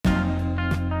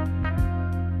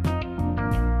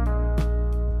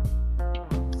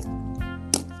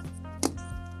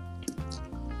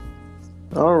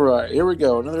All right, here we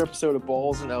go. Another episode of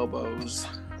Balls and Elbows.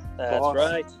 That's Boss,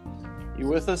 right. You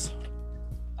with us?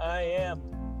 I am.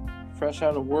 Fresh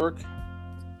out of work?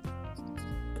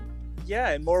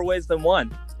 Yeah, in more ways than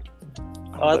one.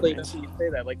 Oh, Oddly that enough, means- you say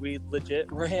that. Like, we legit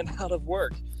ran out of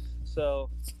work. So,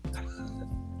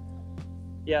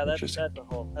 yeah, that's Interesting.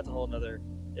 a whole nother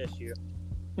issue.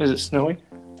 Is it snowing?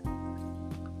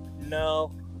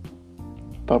 No.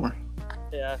 Bummer.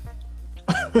 Yeah.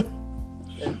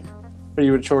 Are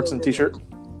you in shorts and t-shirt?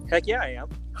 Heck yeah, I am.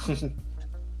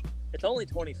 It's only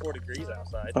 24 degrees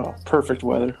outside. Oh, perfect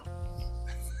weather.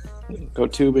 Go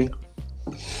tubing.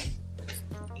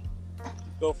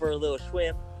 Go for a little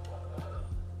swim.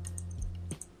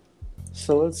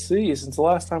 So let's see. Since the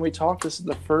last time we talked, this is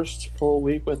the first full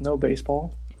week with no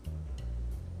baseball.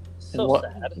 So in what,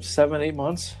 sad. 7-8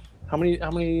 months? How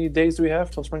many days do we have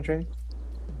till spring training?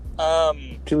 Um,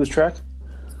 Do you lose track?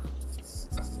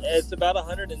 it's about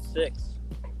 106.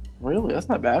 Really? That's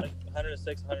not bad. Like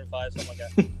 106, 105, something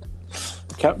like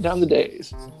that. Counting down the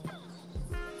days.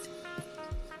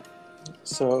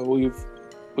 So we've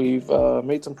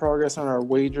made some progress on our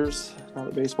wagers. Now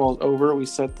that baseball is over,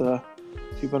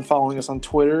 if you've been following us on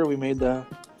Twitter, we made the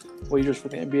wagers for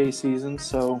the NBA season.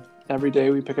 So every day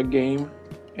we pick a game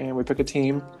and we pick a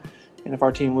team. And if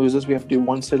our team loses, we have to do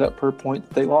one sit-up per point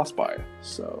that they lost by.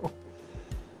 So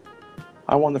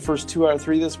I won the first 2 out of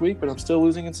 3 this week, but I'm still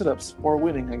losing in sit-ups. Or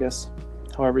winning, I guess.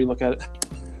 However you look at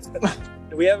it.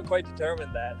 We haven't quite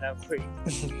determined that, have we?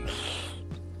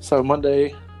 So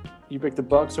Monday, you picked the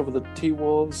Bucks over the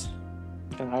T-Wolves,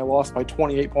 and I lost by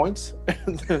 28 points.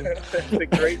 And then, That's a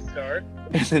great start.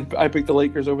 and then I picked the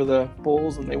Lakers over the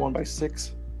Bulls, and they won by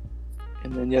 6.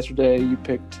 And then yesterday, you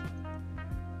picked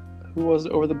who was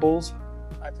it over the Bulls?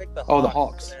 I picked the Hawks. Oh, the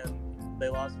Hawks. And they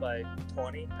lost by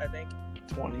 20, I think.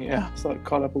 20, yeah. So I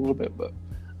caught up a little bit, but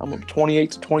I'm up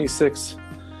 28 to 26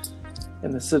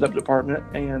 in the sit-up department.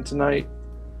 And tonight,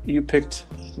 you picked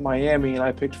Miami, and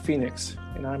I picked Phoenix,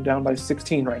 and I'm down by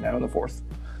 16 right now in the fourth.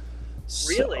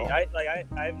 Really? So,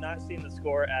 I have not seen the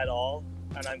score at all,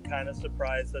 and I'm kind of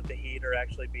surprised that the Heat are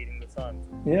actually beating the Suns.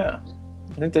 yeah.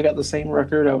 I think they got the same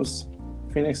record.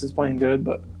 Phoenix is playing good,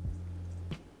 but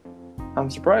I'm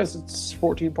surprised it's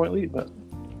 14-point lead, but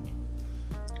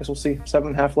I guess we'll see.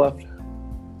 7.5 left.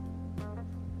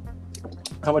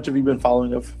 How much have you been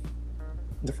following of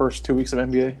the first 2 weeks of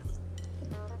NBA?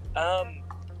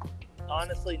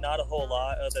 Honestly, not a whole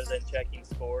lot other than checking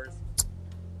scores.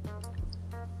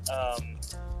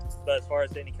 But as far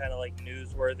as any kind of like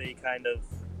newsworthy kind of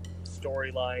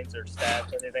storylines or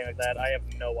stats or anything like that, I have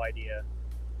no idea.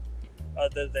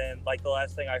 Other than like the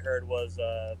last thing I heard was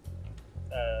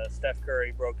Steph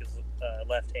Curry broke his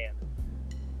left hand.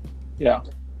 Yeah.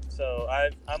 So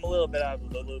I'm a little bit out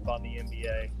of the loop on the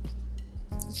NBA.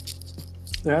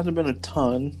 There hasn't been a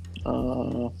ton.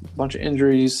 A bunch of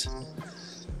injuries.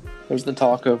 There's the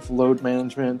talk of load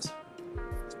management.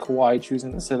 Kawhi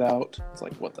choosing to sit out. It's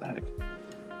like, what the heck?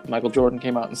 Michael Jordan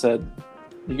came out and said,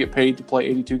 you get paid to play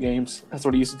 82 games. That's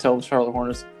what he used to tell the Charlotte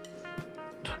Hornets.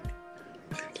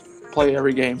 Play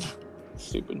every game.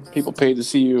 Stupid. People paid to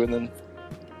see you, and then...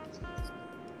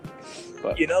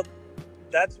 But You know,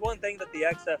 that's one thing that the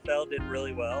XFL did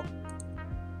really well.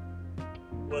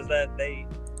 Was that they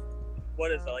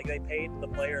paid the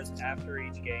players after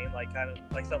each game, like kind of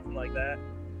like something like that.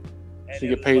 And so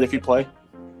you it get was paid like if you play?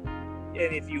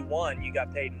 And if you won, you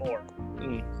got paid more.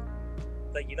 Mm.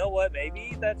 Like, you know what?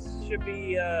 Maybe that should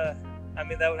be. That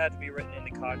would have to be written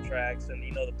into contracts, and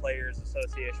the Players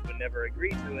Association would never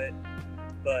agree to it.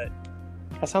 But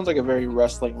That sounds like a very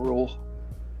wrestling rule.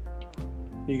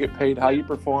 You get paid how you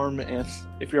perform, and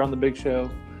if you're on the big show.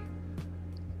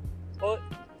 well,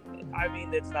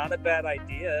 it's not a bad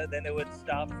idea. Then it would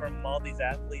stop from all these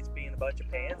athletes being a bunch of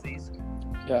pansies.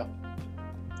 Yeah.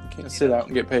 You can't sit out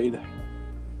and get paid.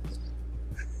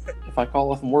 If I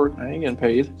call off from work, I ain't getting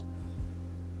paid.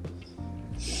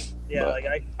 Yeah, But-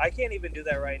 like I can't even do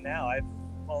that right now. I've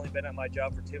only been at my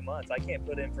job for 2 months. I can't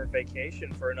put in for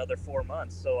vacation for another 4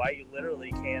 months. So I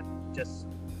literally can't just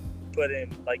put in,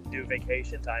 like, do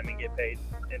vacation time and get paid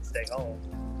and stay home.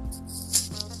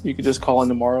 You could just call in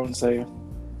tomorrow and say,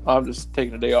 I'm just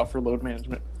taking a day off for load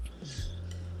management.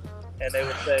 And they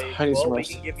would say, I need some well, we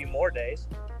rest. can give you more days.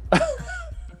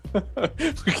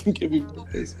 We can give you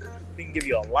days. We can give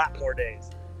you a lot more days.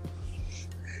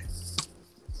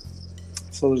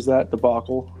 So there's that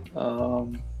debacle. Let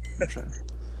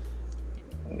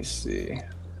me see.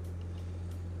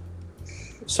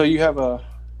 So you have a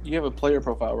player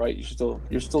profile, right?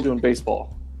 You're still doing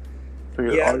baseball for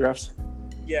your autographs.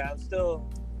 Yeah, I'm still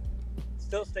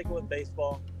sticking with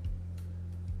baseball.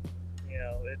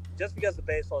 Just because the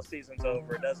baseball season's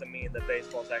over, it doesn't mean that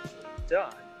baseball's actually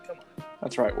done. Come on.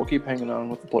 That's right. We'll keep hanging on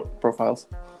with the profiles.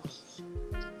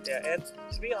 Yeah, and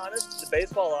to be honest, the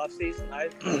baseball offseason, I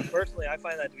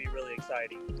find that to be really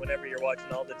exciting. Whenever you're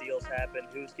watching all the deals happen,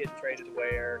 who's getting traded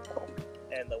where,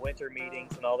 and the winter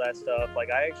meetings and all that stuff.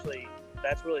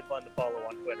 That's really fun to follow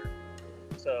on Twitter.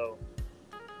 So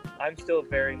I'm still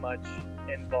very much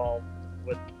involved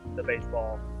with the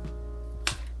baseball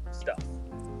stuff.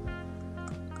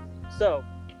 So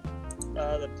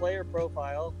the player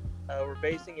profile, we're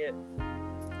basing it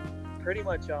pretty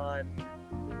much on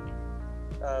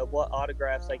what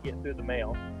autographs I get through the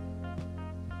mail.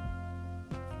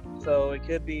 So it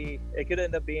could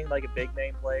end up being like a big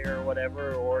name player or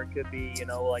whatever, or it could be,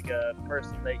 like a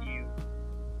person that you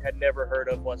had never heard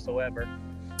of whatsoever.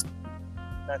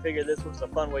 And I figured this was a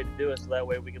fun way to do it, so that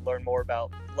way we could learn more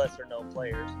about lesser known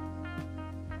players.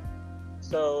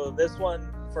 So this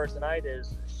one for tonight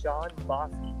is Sean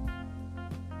Bosky.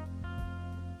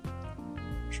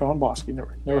 Sean Bosky,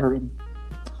 never heard of him.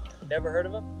 Never heard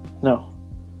of him? No.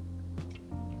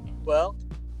 Well,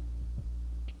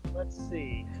 let's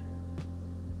see.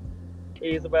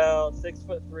 He's about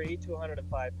 6'3",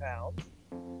 205 pounds.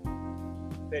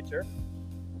 Pitcher.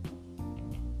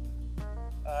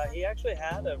 He actually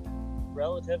had a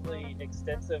relatively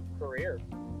extensive career.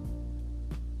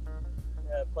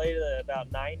 Played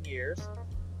about 9 years.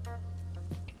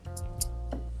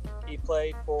 He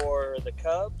played for the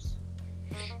Cubs,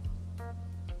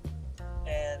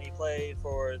 and he played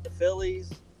for the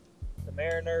Phillies, the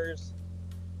Mariners,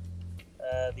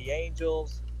 the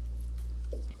Angels,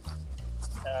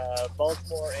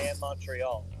 Baltimore, and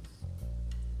Montreal.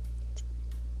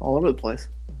 All over the place.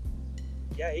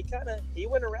 Yeah, he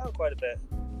went around quite a bit.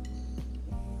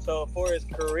 So for his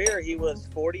career, he was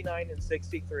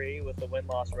 49-63 with a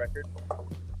win-loss record.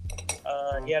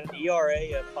 He had an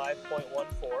ERA of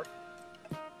 5.14.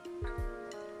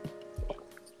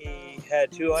 He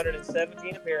had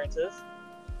 217 appearances.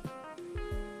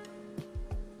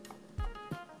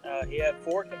 He had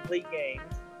 4 complete games.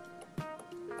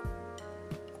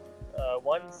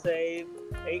 1 save,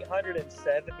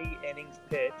 870 innings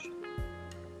pitched.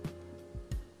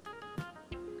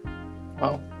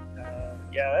 Wow.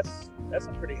 Yeah, that's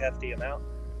a pretty hefty amount.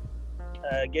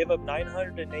 Gave up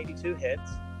 982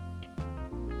 hits.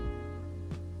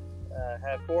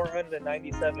 Had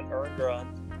 497 earned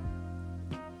runs.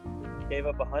 Gave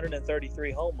up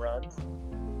 133 home runs.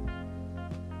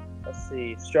 Let's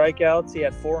see. Strikeouts, he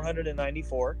had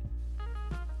 494.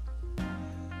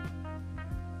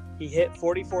 He hit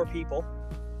 44 people.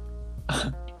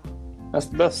 That's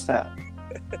the best stat.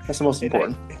 That's the most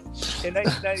important. In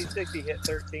 1996, he hit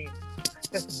 13.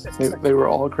 They were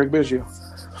all Craig Biggio.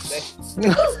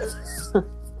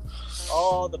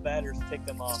 All the batters ticked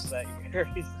him off that year.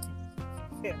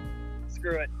 Yeah,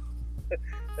 screw it.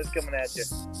 It's coming at you.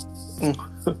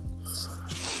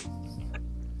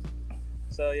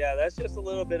 So, yeah, that's just a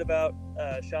little bit about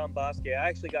Sean Bosky. I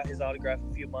actually got his autograph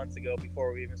a few months ago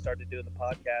before we even started doing the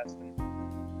podcast.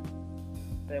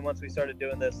 And then once we started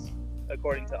doing this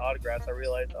according to autographs, I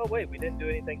realized, oh, wait, we didn't do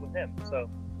anything with him. So,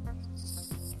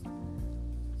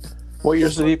 what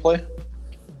years did he play?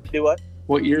 Do what?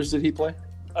 What years did he play?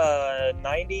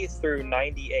 90 through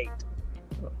 98.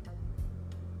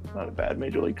 Not a bad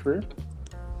major league career.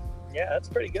 Yeah, that's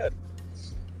pretty good.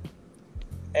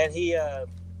 And he,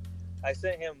 I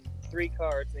sent him 3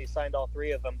 cards, and he signed all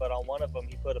 3 of them, but on one of them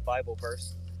he put a Bible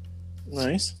verse.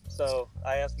 Nice. So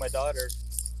I asked my daughter,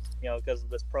 because of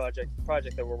this project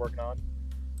that we're working on,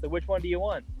 so which one do you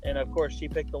want? And of course she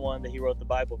picked the one that he wrote the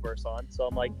Bible verse on. So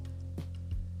I'm like,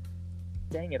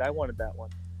 dang it, I wanted that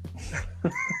one.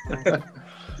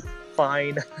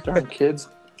 Fine. Darn kids.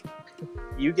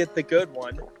 You get the good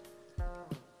one.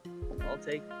 I'll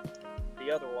take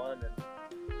the other one, and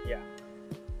yeah.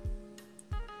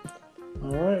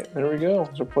 All right, there we go.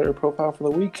 There's our player profile for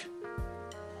the week.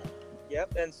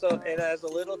 Yep, and as a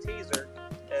little teaser,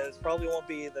 this probably won't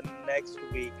be the next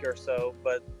week or so,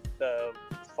 but the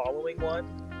following one,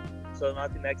 so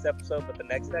not the next episode, but the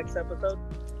next episode,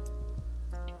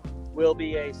 will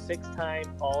be a 6-time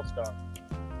All-Star.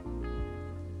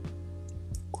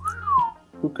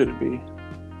 Who could it be?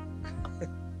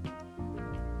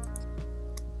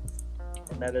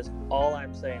 And that is all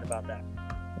I'm saying about that.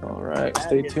 All right, That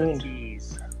stay is a tuned.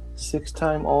 tease.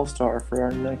 6-time All-Star for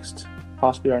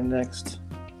possibly our next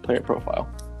player profile.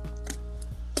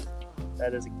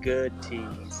 That is a good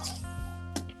tease.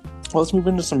 Well, let's move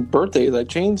into some birthdays. I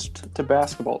changed to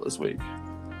basketball this week.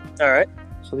 All right.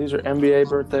 So these are NBA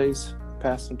birthdays,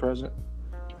 past and present.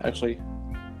 Actually,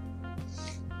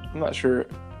 I'm not sure.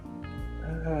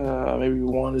 Maybe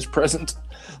one is present.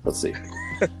 Let's see.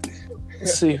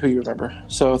 Let's see who you remember.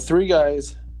 So 3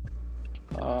 guys.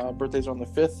 Birthdays on the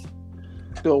 5th.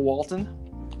 Bill Walton.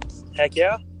 Heck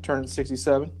yeah. Turned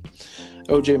 67.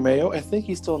 OJ Mayo. I think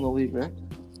he's still in the league, right?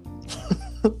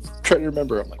 Trying to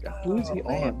remember. I'm like, who is he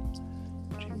on?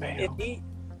 OJ Mayo.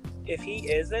 If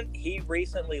he isn't, he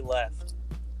recently left.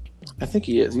 I think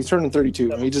he is. He's turning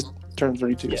 32. He just turned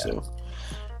 32. Yeah. So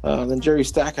then Jerry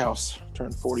Stackhouse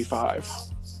turned 45.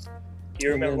 Do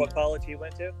you remember what college he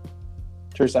went to?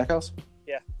 Jerry Stackhouse?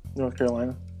 Yeah. North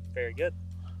Carolina. Very good.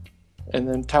 And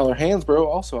then Tyler Hansbrough,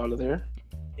 also out of there.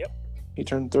 Yep. He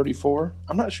turned 34.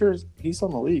 I'm not sure he's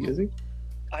on the league, is he?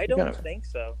 I don't think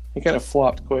so. He kind of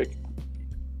flopped quick.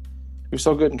 He was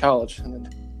so good in college. And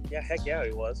then Yeah, heck yeah,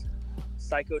 he was.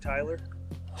 Psycho Tyler.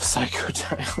 Psycho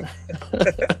Tyler.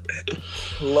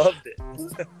 Loved it.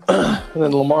 And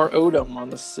then Lamar Odom on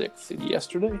the 6th,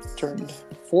 yesterday, turned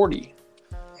 40.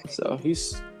 So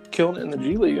he's killing it in the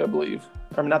G League, I believe.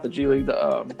 I mean, not the G League,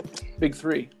 the Big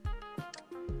 3.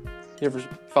 You ever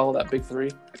follow that Big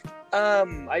 3?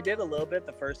 I did a little bit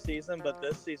the first season, but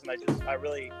this season I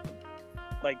really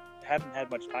haven't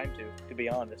had much time to be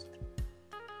honest.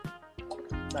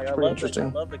 Like, I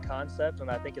love the concept, and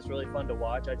I think it's really fun to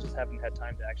watch. I just haven't had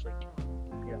time to actually,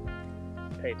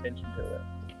 pay attention to it.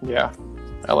 Yeah,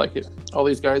 I like it. All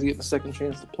these guys getting a second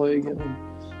chance to play again.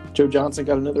 Joe Johnson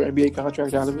got another NBA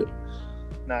contract out of it.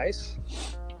 Nice.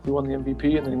 He won the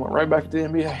MVP, and then he went right back to the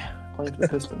NBA, playing for the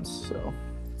Pistons.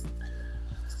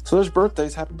 So there's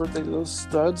birthdays. Happy birthday to those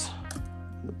studs.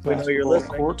 We know you're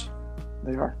listening. Court.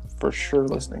 They are for sure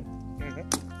listening. Mm-hmm.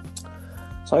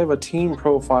 So I have a team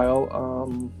profile.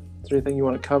 Is there anything you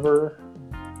want to cover,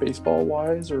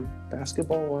 baseball-wise or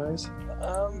basketball-wise?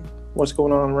 What's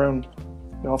going on around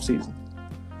the off-season?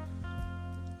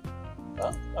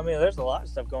 Well, I mean, there's a lot of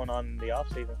stuff going on in the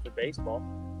off-season for baseball.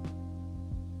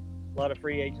 A lot of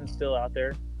free agents still out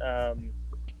there.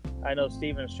 I know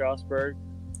Steven Strasburg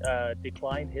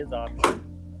declined his option.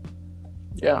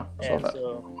 Yeah, and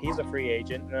so he's a free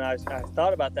agent. And I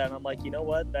thought about that, and I'm like, you know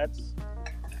what? That's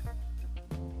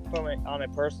on a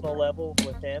personal level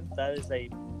with him. That is a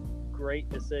great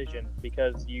decision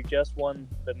because you just won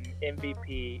the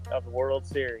MVP of the World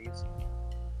Series.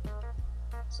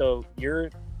 So your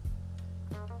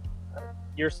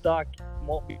stock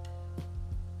won't be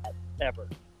ever.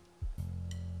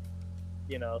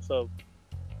 So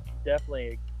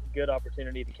definitely a good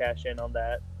opportunity to cash in on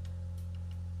that.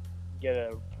 Get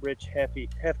a rich, hefty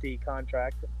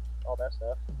contract and all that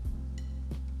stuff.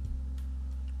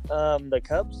 The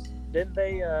Cubs, didn't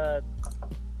they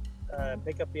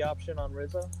pick up the option on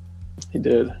Rizzo? He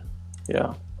did.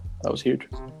 Yeah, that was huge.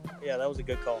 Yeah, that was a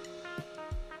good call.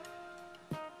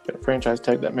 Got to franchise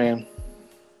tag that man.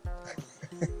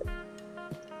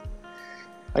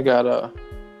 I got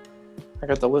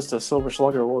the list of Silver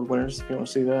Slugger Award winners. If you want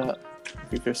to see that,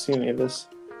 if you've seen any of this,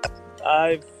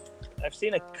 I've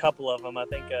seen a couple of them. I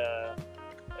think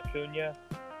Acuna,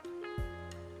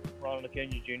 Ronald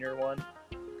Acuna Jr. won.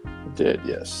 Did,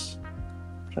 yes.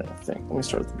 I'm trying to think. Let me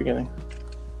start at the beginning.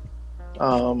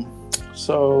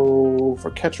 So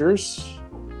for catchers,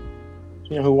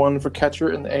 you know who won for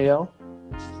catcher in the AL?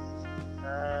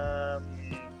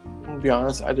 I'm gonna be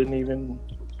honest, I've never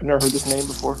heard this name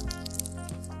before.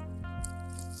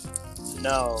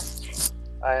 No,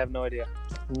 I have no idea.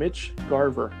 Mitch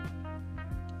Garver.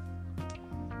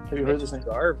 Have you heard this name?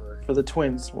 Garver For the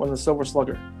Twins, won the Silver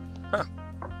Slugger. Huh.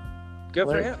 Good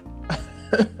for him.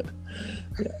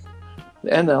 Yeah. The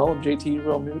NL, JT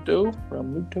Realmuto.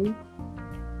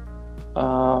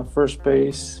 First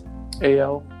base,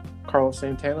 AL, Carlos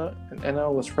Santana. And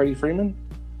NL was Freddie Freeman.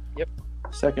 Yep.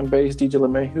 Second base, DJ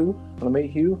LeMahieu,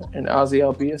 and Ozzie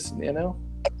Albies in the NL.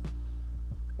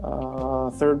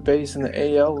 Third base in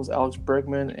the AL was Alex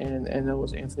Bregman, and NL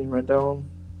was Anthony Rendon.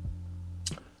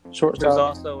 Shortstop. There's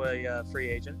also a free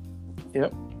agent.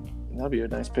 Yep. That'd be a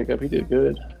nice pickup. He did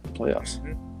good in the playoffs.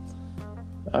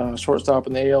 Mm-hmm. Shortstop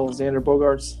in the AL was Xander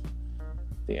Bogaerts.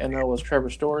 The NL was Trevor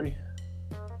Story.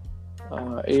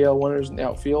 AL winners in the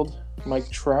outfield, Mike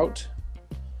Trout.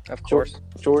 Of course.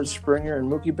 George Springer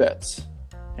and Mookie Betts.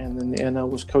 And then the NL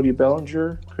was Cody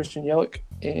Bellinger, Christian Yelich,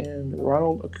 and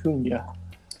Ronald Acuna.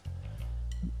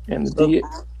 And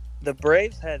the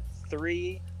Braves had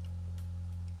 3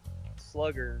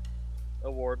 Slugger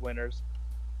Award winners.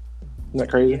 Isn't that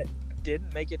crazy? Yet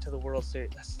didn't make it to the World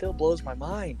Series. That still blows my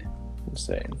mind.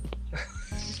 Insane. I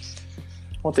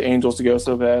want the Angels to go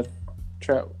so bad.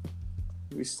 Trout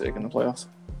will be sick in the playoffs.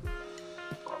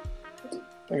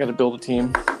 I got to build a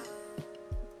team.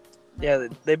 Yeah,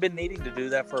 they've been needing to do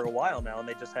that for a while now, and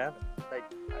they just haven't.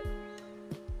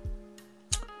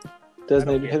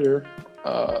 designated hitter.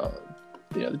 The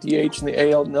DH in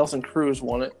the AL, Nelson Cruz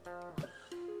won it.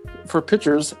 For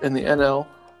pitchers in the NL,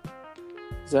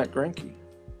 Zach Greinke.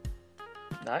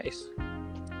 Nice.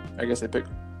 I guess they pick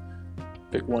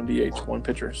one DH, one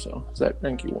pitcher. So Zach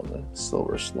Greinke won the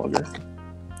Silver Slugger.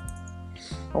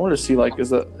 I want to see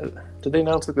did they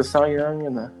announce the Cy Young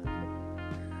and the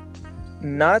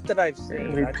Not that I've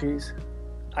seen. MVPs?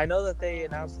 I know that they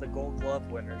announced the Gold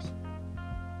Glove winners,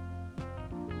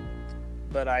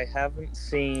 but I haven't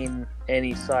seen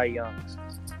any Cy Youngs.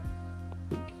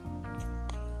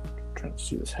 Trying to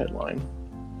see this headline.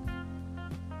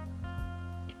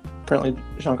 Apparently,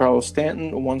 Giancarlo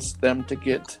Stanton wants them to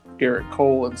get Garrett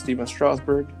Cole and Steven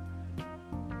Strasburg.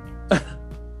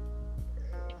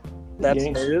 That's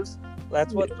news.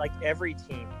 That's what every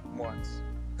team wants.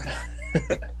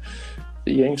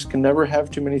 The Yanks can never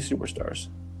have too many superstars.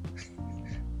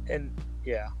 And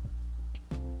yeah,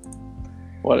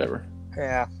 whatever.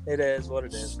 Yeah, it is what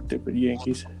it is. Stupid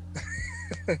Yankees.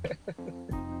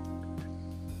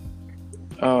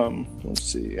 Let's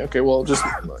see. Okay, well, just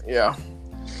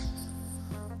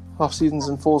off season's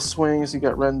in full swing. So you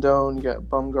got Rendon, you got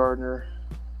Bumgarner,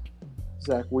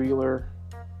 Zach Wheeler,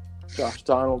 Josh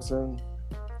Donaldson,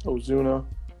 Ozuna.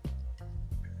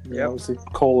 Yeah, obviously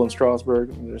Cole and Strasburg.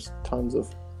 And there's tons of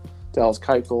Dallas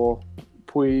Keuchel,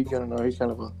 Puig. I don't know. He's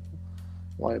kind of a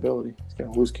liability. He's kind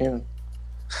of a loose cannon.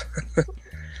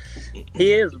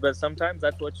 He is, but sometimes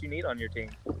that's what you need on your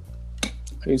team.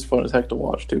 He's fun as heck to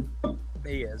watch too.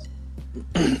 He is.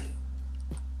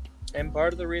 And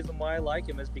part of the reason why I like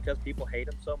him is because people hate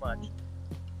him so much.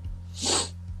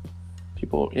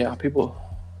 People do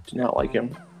not like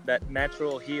him. That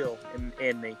natural heel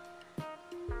in me.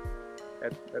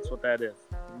 That's what that is.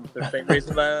 The same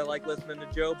reason that I like listening to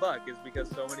Joe Buck is because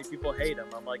so many people hate him.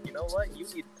 I'm like, you know what? You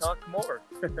need to talk more.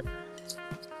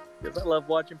 Because I love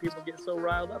watching people get so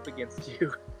riled up against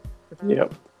you.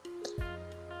 Yep.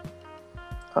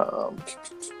 Trying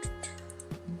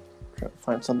to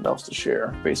find something else to share,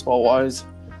 baseball-wise,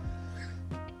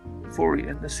 before we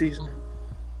end the season.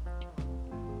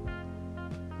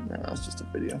 No, that's just a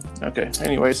video. Okay.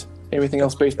 Anyways, anything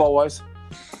else baseball-wise?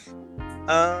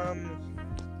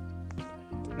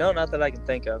 No, not that I can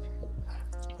think of.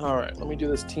 All right, let me do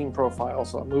this team profile.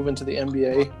 So I'm moving to the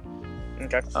NBA.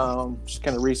 Okay. Just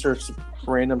kind of research a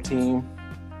random team,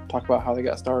 talk about how they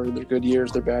got started, their good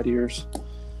years, their bad years.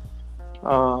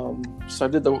 So I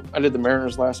did the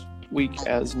Mariners last week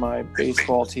as my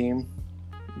baseball team,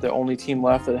 the only team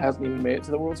left that hasn't even made it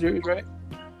to the World Series, right?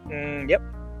 Yep.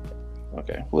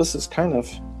 Okay. Well, this is kind of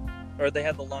or they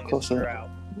had the longest drought.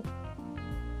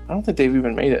 I don't think they've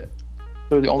even made it.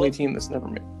 They're the only team that's never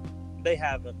made it. They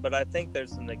haven't, but I think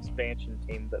there's an expansion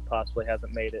team that possibly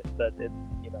hasn't made it. But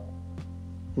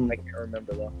I can't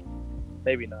remember though.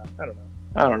 Maybe not. I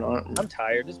don't know. I'm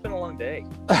tired. It's been a long day.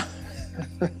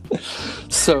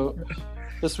 So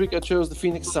this week I chose the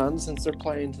Phoenix Suns since they're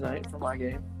playing tonight for my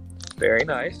game. Very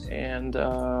nice. And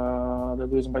they're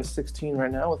losing by 16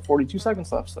 right now with 42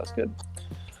 seconds left, so that's good.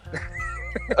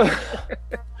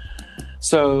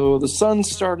 So the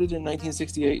Suns started in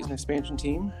 1968 as an expansion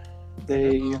team.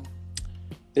 They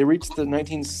reached the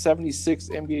 1976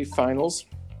 NBA Finals.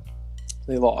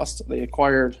 They lost. They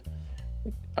acquired.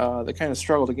 They kind of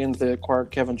struggled again. They acquired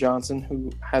Kevin Johnson,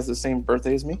 who has the same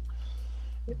birthday as me,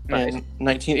 nice. in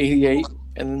 1988.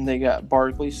 And then they got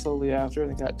Barkley slowly after.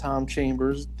 They got Tom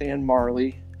Chambers, Dan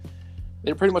Marley.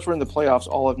 They pretty much were in the playoffs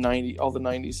all the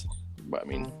 90s. But I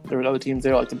mean, there were other teams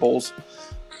there like the Bulls,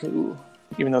 who,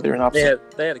 even though they were in opposite.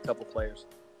 They had a couple players.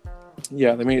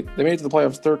 Yeah, they made it to the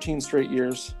playoffs 13 straight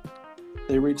years.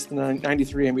 They reached the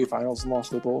 93 NBA Finals and lost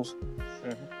to the Bulls.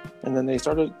 Mm-hmm. And then they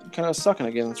started kind of sucking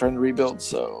again and trying to rebuild.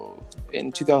 So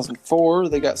in 2004,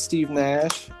 they got Steve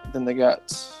Nash. Then they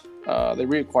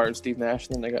reacquired Steve Nash.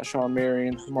 Then they got Sean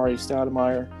Marion, Marty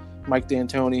Stoudemire, Mike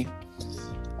D'Antoni.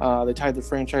 They tied the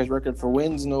franchise record for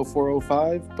wins in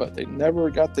 04-05, but they never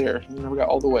got there. They never got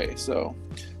all the way. So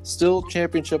still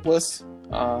championship-less.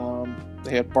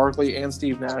 They had Barkley and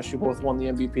Steve Nash, who both won the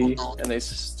MVP, and they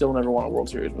still never won a World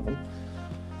Series with them.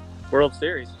 World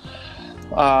Series?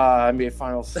 NBA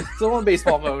Finals. Still in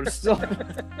baseball mode. Still.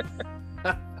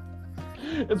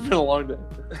 It's been a long day.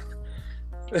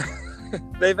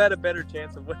 They've had a better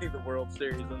chance of winning the World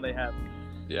Series than they have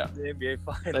the NBA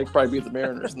Finals. They could probably beat the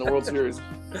Mariners in the World Series.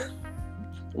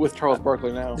 With Charles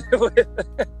Barkley now.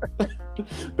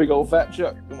 Big old fat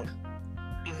Chuck.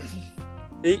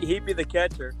 He'd be the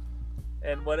catcher.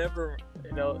 And whenever,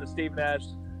 Steve Nash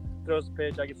throws a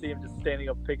pitch, I can see him just standing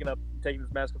up, picking up, taking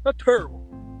his mask off. A terrible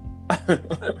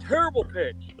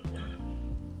pitch.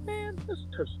 Man, this is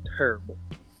just terrible.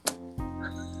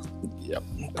 Yep,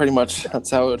 pretty much. That's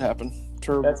how it would happen.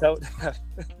 That's how.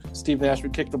 Steve Nash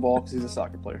would kick the ball because he's a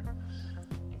soccer player.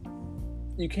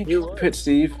 You can't You kick the would. pitch,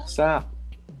 Steve. Stop.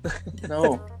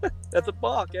 No. That's a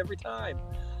balk every time.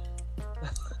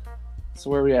 So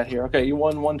where are we at here? Okay, you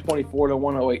won 124 to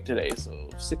 108 today, so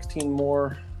 16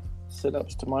 more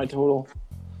sit-ups to my total.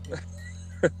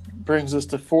 Brings us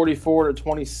to 44 to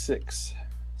 26.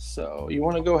 So you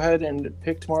want to go ahead and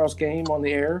pick tomorrow's game on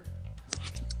the air?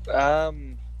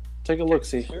 Take a look,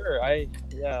 see. Sure.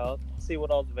 I'll see what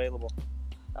all's available.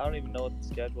 I don't even know what the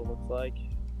schedule looks like.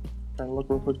 Trying to look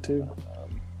real quick too.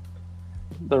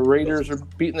 The Raiders are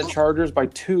beating the Chargers by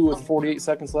 2 with 48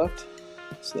 seconds left.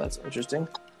 So that's interesting.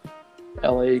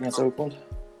 LA against Oakland.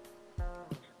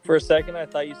 For a second, I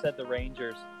thought you said the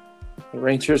Rangers. The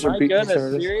Rangers are My beating the goodness,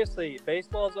 Chargers. seriously,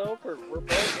 baseball's over. We're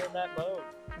both in that mode.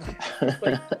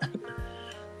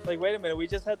 Like, wait a minute, we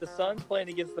just had the Suns playing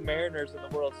against the Mariners in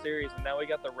the World Series, and now we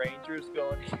got the Rangers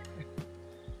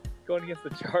going against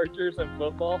the Chargers in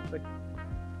football. Like,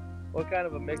 what kind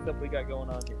of a mix-up we got going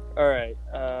on here? All right.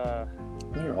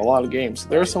 There are a lot of games.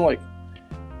 There are some like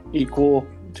equal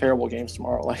terrible games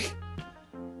tomorrow, like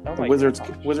Oh the my Wizards, gosh.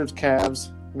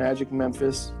 Cavs, Magic,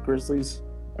 Memphis, Grizzlies.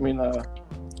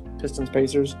 Pistons,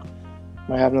 Pacers.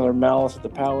 Might have another Malice at the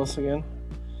Palace again.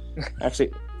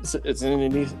 Actually, it's in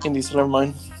Indy, so never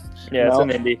mind. Yeah, it's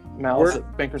an Indy. Malice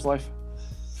at Banker's Life.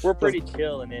 We're pretty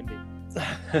chill in Indy.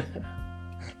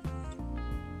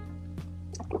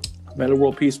 Meta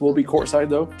World Peace will be courtside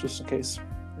though, just in case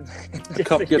the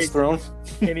cup gets thrown.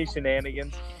 Any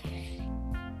shenanigans.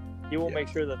 He will make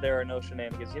sure that there are no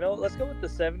shenanigans. You know, let's go with the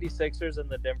 76ers and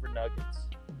the Denver Nuggets.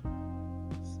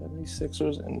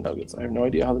 76ers and Nuggets. I have no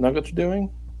idea how the Nuggets are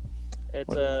doing.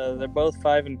 It's they're both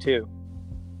 5-2.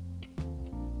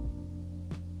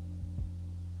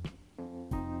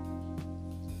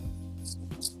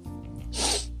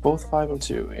 Both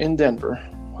 5-2 in Denver.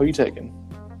 Who are you taking?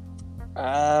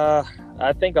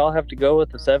 I think I'll have to go with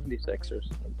the 76ers.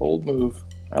 Bold move.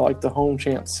 I like the home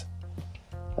chance.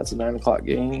 That's a 9:00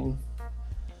 game.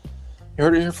 You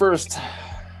heard it here first.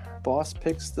 Boss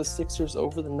picks the Sixers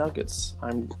over the Nuggets.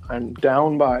 I'm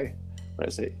down by, what did I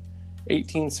say,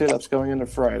 18 sit-ups going into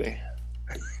Friday.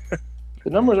 The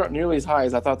numbers aren't nearly as high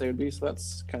as I thought they would be, so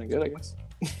that's kind of good, I guess.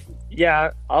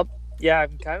 Yeah, I'm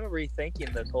kind of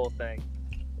rethinking this whole thing.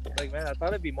 Like, man, I thought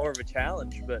it'd be more of a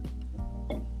challenge, but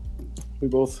We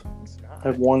both it's not.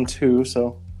 have 1-2,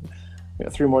 so we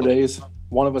got 3 more days.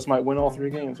 One of us might win all 3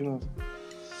 games. Who knows?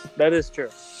 That is true.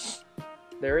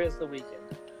 There is the weekend.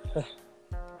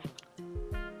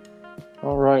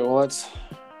 All right, well, do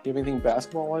you have anything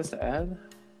basketball-wise to add?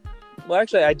 Well,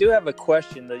 actually, I do have a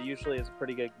question that usually is a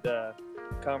pretty good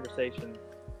conversation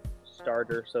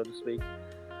starter, so to speak.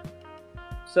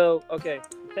 So, okay,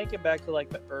 thinking back to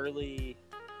like the early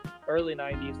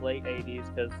 90s, late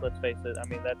 80s, because let's face it, I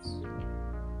mean,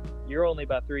 you're only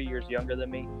about 3 years younger than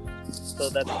me, so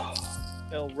that's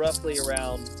roughly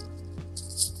around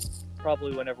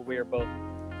probably whenever we were both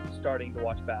starting to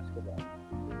watch basketball.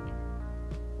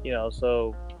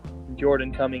 So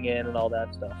Jordan coming in and all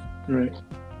that stuff. Right.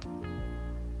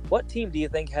 What team do you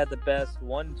think had the best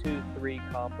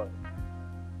 1-2-3 combo?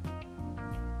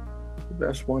 The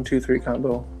best 1-2-3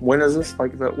 combo. When is this?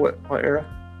 Like what era?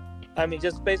 I mean,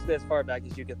 just basically as far back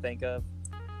as you could think of.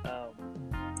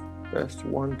 Best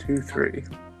 1-2-3.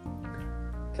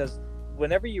 Because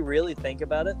whenever you really think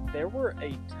about it, there were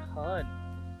a ton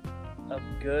of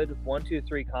good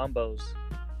 1-2-3 combos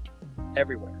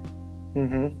everywhere.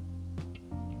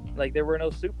 Mm-hmm. Like, there were no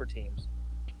super teams.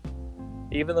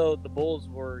 Even though the Bulls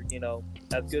were,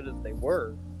 as good as they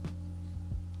were.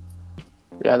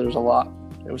 Yeah, there was a lot.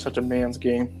 It was such a man's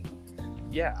game.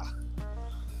 Yeah.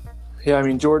 Yeah, I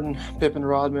mean, Jordan, Pippen,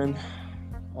 Rodman,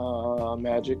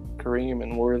 Magic, Kareem,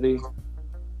 and Worthy,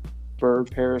 Bird,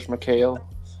 Parrish, McHale.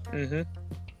 Mm-hmm.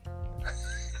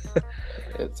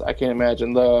 I can't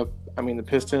imagine the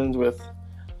Pistons with,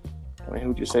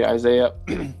 who'd you say, Isaiah,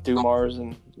 Dumars,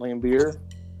 and Lambeer.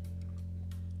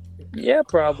 Yeah,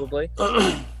 probably.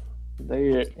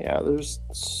 There's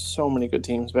so many good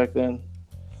teams back then.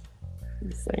 What do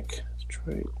you think?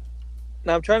 Detroit.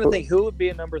 Now I'm trying to think who would be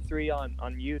a number 3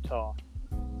 on Utah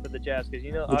for the Jazz, because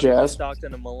The obviously Jazz.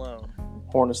 Stockton and Malone.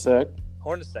 Hornacek.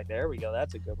 Hornacek, there we go.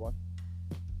 That's a good one.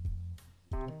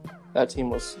 That team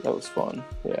was fun.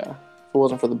 Yeah. If it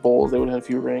wasn't for the Bulls, they would have had a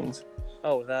few rings.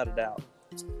 Oh, without a doubt.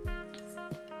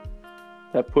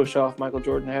 That push off Michael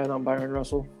Jordan had on Byron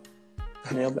Russell.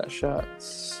 Nailed that shot.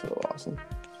 So awesome.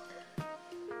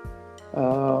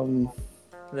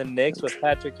 The Knicks with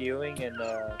Patrick Ewing and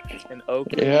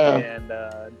Oakley Yeah.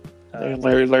 and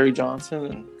Larry Johnson,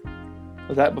 and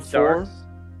was that before? Starks.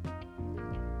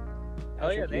 Oh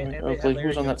yeah, Patrick Ewing, and they had Oakley. Who Larry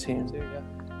was on that Johnson, team? too, yeah.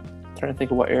 Trying to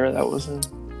think of what era that was in.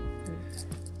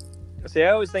 See,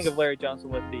 I always think of Larry Johnson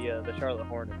with the Charlotte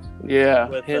Hornets. Yeah,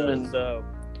 With him and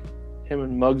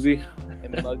Muggsy.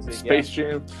 and Muggsy. Space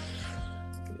Jam.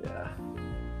 Yeah.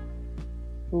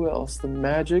 Who else? The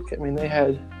Magic. I mean, they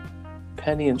had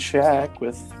Penny and Shaq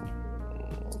with.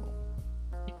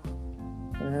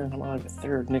 I'm on like a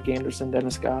third. Nick Anderson,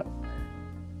 Dennis Scott.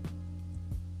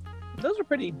 Those are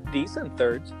pretty decent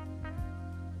thirds.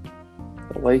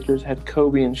 The Lakers had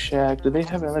Kobe and Shaq. Did they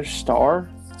have another star?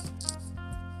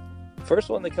 First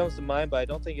one that comes to mind, but I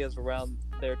don't think it was around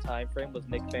their time frame, was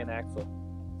Nick Van Exel.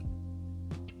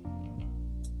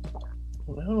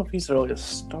 I don't know if he's really a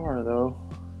star though.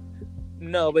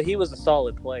 No, but he was a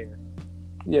solid player.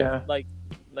 Yeah. Like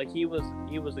he was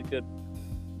a good.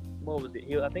 What was it?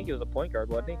 I think he was a point guard,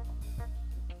 wasn't he?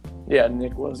 Yeah,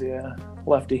 Nick was,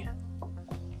 lefty.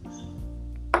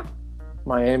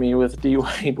 Miami with D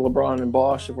Wade, LeBron, and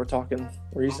Bosh. If we're talking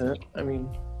recent, I mean,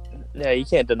 yeah, you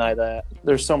can't deny that.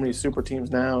 There's so many super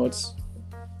teams now. It's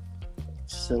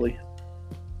silly.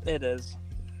 It is.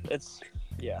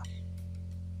 Yeah.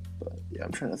 But yeah,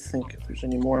 I'm trying to think if there's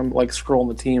any more. I'm like scrolling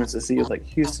the teams to see like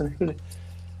Houston. Who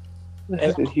the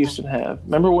heck did Houston have?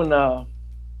 Remember when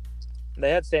they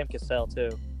had Sam Cassell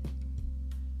too.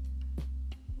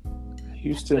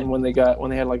 Houston when they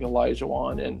had like Elijah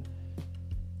Wan, and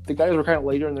the guys were kind of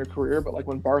later in their career, but like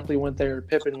when Barkley went there,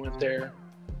 Pippen went there,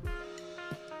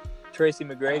 Tracy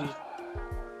McGrady.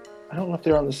 I don't know if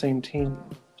they were on the same team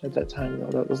at that time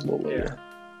though. That was a little later.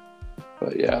 Yeah.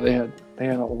 But yeah, they had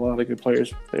a lot of good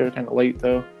players. They were kind of late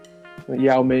though.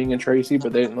 Yao Ming and Tracy,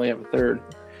 but they didn't really have a third.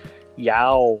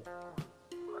 Yao.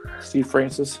 Steve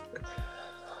Francis.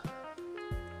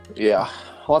 Yeah,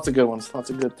 lots of good ones. Lots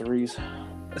of good threes.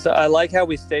 So I like how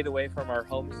we stayed away from our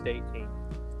home state team.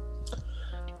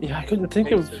 Yeah, I couldn't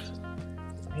think of.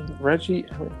 I mean, Reggie.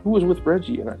 Who was with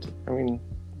Reggie in that team? I mean,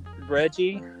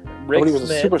 Reggie, Rick nobody was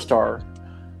Smith. a superstar.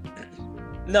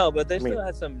 No, but they still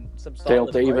had some solid Dale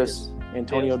Davis, players.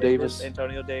 Antonio Davis,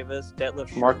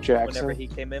 Detlef Mark Schrempf, Jackson. whenever he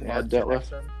came in, Yeah, Mark Detlef.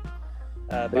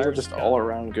 Jackson. They were just all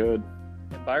around good.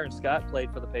 And Byron Scott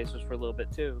played for the Pacers for a little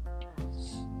bit too.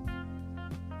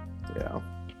 Yeah.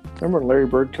 Remember when Larry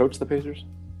Bird coached the Pacers?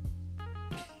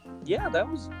 Yeah, that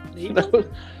was.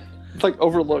 It's like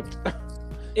overlooked.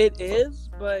 It is,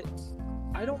 but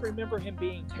I don't remember him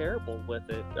being terrible with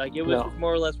it. Like it was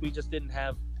more or less we just didn't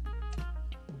have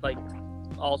like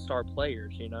all-star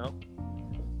players, you know.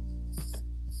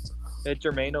 It's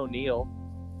Jermaine O'Neal.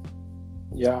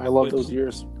 Yeah, I love those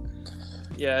years.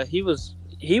 Yeah, he was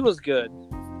good,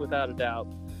 without a doubt.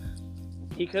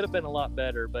 He could have been a lot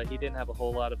better, but he didn't have a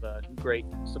whole lot of a great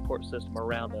support system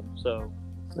around him. So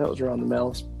that was around the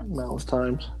Malice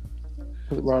times.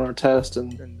 Ron Artest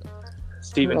and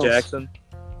Steven Jackson.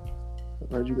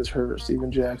 Reggie was hurt. Steven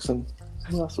Jackson.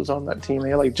 Who else was on that team? They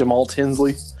had like Jamal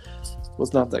Tinsley.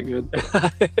 Was not that good.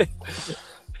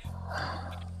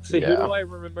 See, who do I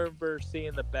remember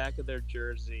seeing the back of their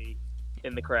jersey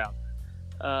in the crowd?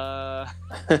 I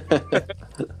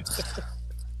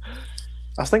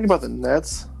was thinking about the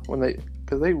Nets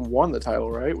because they won the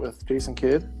title, right, with Jason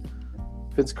Kidd,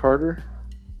 Vince Carter.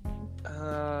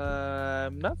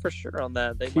 I'm not for sure on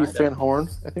that. Keith Van Horn.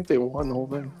 I think they won the whole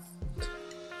thing.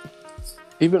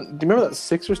 Do you remember that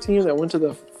Sixers team that went to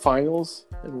the finals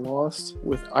and lost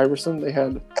with Iverson? They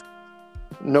had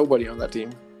nobody on that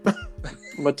team.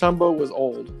 Mutombo was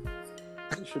old.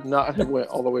 He should not have went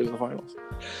all the way to the finals.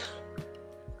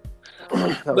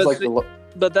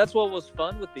 But that's what was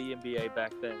fun with the NBA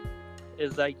back then.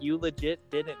 Is like you legit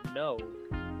didn't know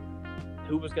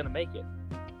who was going to make it.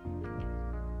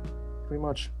 Pretty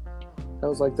much. That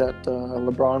was like that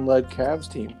LeBron-led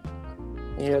Cavs team.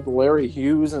 He had Larry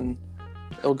Hughes and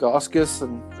Ilgauskas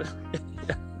and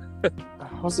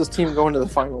how's this team going to the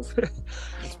finals?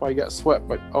 That's why he got swept.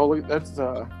 But look, that's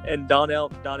and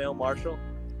Donnell Marshall.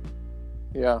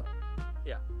 Yeah.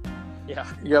 Yeah.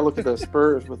 You gotta look at the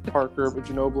Spurs with Parker,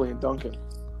 Ginobili, and Duncan.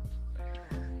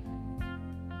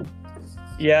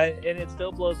 Yeah, and it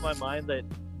still blows my mind that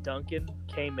Duncan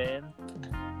came in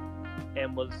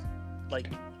and was like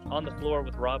on the floor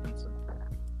with Robinson.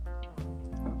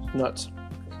 Nuts.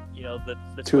 You know,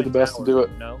 the two of the best to do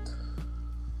it. You know?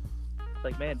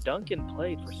 Like, man, Duncan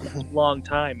played for such a long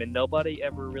time, and nobody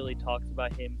ever really talks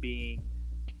about him being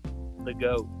the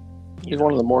GOAT. He's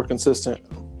one of the more consistent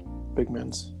big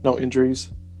men's. No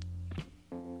injuries.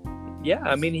 Yeah,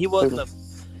 I mean, he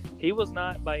was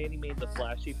not by any means a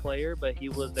flashy player, but he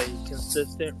was a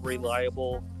consistent,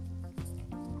 reliable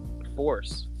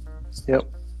force. Yep.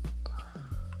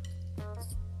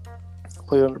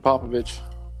 Played under Popovich.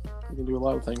 He can do a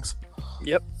lot of things.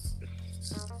 Yep.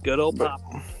 Good old Pop.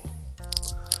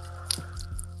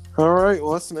 All right,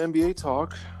 well, that's some NBA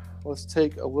talk. Let's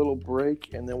take a little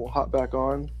break, and then we'll hop back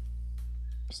on.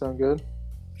 Sound good?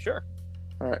 Sure.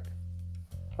 All right.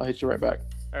 I'll hit you right back.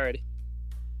 Alrighty.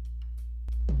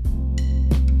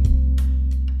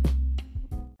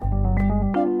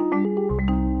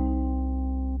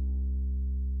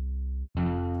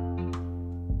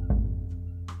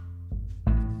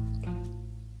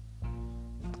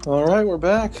 All right, we're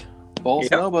back. Balls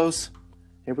Yep. and elbows.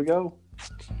 Here we go.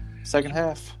 Second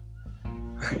half.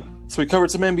 So we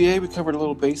covered some NBA. We covered a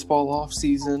little baseball off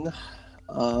season.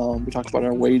 We talked about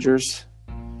our wagers.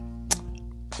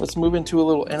 Let's move into a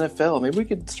little NFL. Maybe we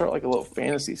could start like a little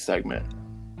fantasy segment.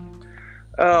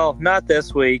 Oh, not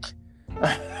this week.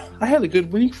 I had a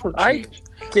good week for a change.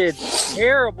 Did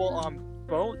terrible on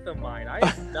both of mine. I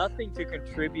have nothing to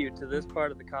contribute to this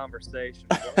part of the conversation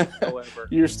whatsoever.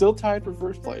 You're still tied for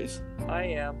first place. I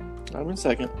am. I'm in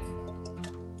second.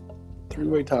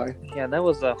 3-way tie. Yeah, that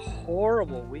was a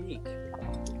horrible week.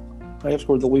 I have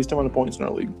scored the least amount of points in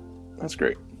our league. That's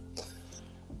great.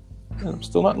 And I'm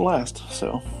still not in last,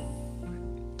 so.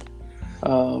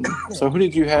 So who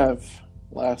did you have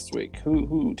last week?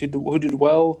 Who did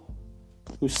well?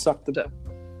 Who sucked the?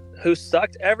 Who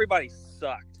sucked? Everybody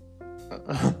sucked.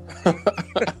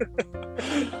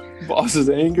 Boss is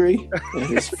angry. And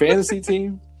his fantasy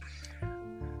team.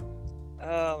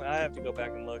 I have to go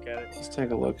back and look at it. Let's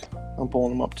take a look. I'm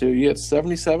pulling them up too. You had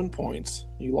 77 points.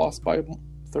 You lost by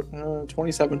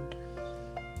 27.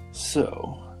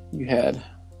 So you had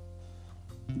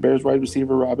Bears wide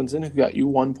receiver Robinson, who got you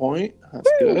 1 point.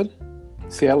 That's good.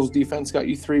 Seattle's defense got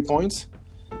you 3 points.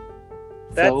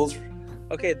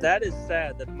 Okay, that is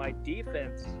sad that my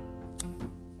defense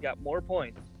got more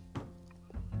points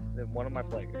than one of my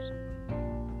players.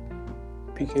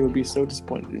 PK would be so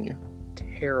disappointed in you.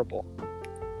 Terrible.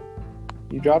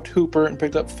 You dropped Hooper and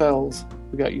picked up Fells,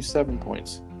 who got you 7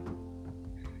 points.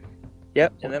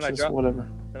 Yep, and then I dropped whatever.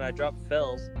 Then I dropped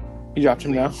Fells. You dropped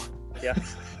him now? Yeah.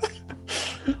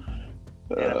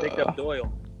 And I picked up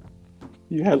Doyle.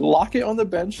 You had Lockett on the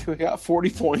bench, who got 40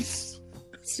 points.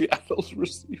 Seattle's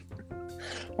receiver.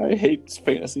 I hate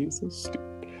fantasy. It's so stupid.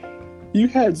 You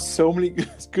had so many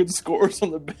good scores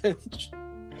on the bench.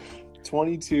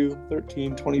 22,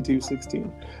 13, 22,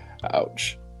 16.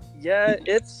 Ouch. Yeah,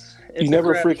 it's you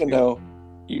never freaking know.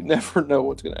 You never know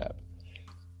what's going to happen.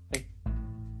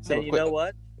 Hey, and you know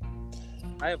what?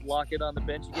 I have Lockett on the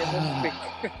bench again this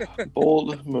week.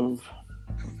 Bold move.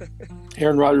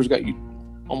 Aaron Rodgers got you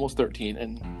almost 13,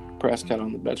 and Prescott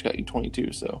on the bench got you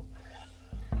 22, so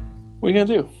what are you going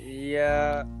to do?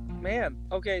 Yeah, man.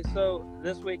 Okay, so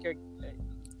this week,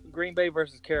 Green Bay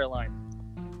versus Carolina.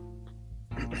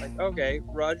 Like, okay,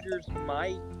 Rodgers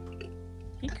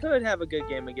he could have a good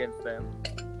game against them.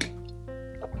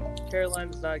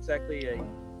 Carolina's not exactly a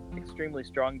extremely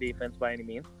strong defense by any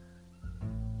means.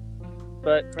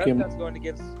 But Prescott's going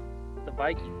against the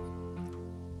Vikings.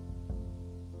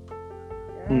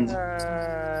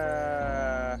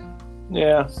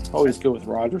 Yeah, always go with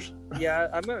Rodgers. Yeah,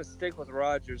 I'm going to stick with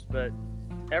Rodgers, but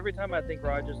every time I think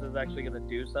Rodgers is actually going to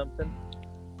do something,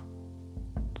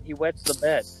 he wets the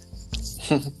bed.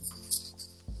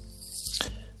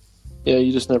 Yeah,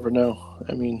 you just never know.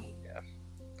 I mean,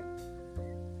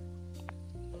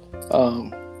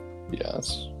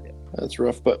 that's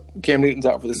rough. But Cam Newton's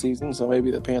out for the season, so maybe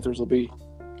the Panthers will be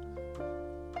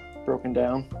broken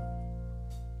down.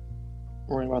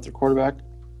 Worrying about their quarterback.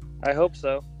 I hope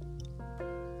so.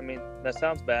 I mean, that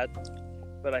sounds bad,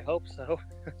 but I hope so.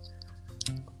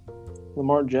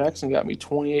 Lamar Jackson got me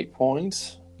 28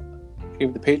 points.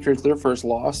 Gave the Patriots their first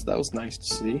loss. That was nice to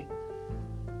see.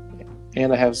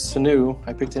 And I have Sanu.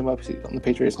 I picked him up on the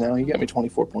Patriots now. He got me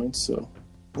 24 points, so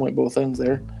went both ends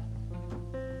there.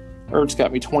 Ertz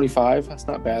got me 25. That's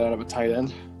not bad out of a tight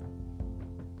end.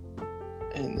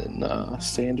 And then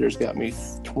Sanders got me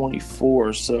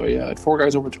 24. So, yeah, I had 4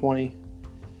 guys over 20.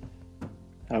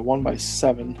 I won by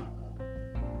 7.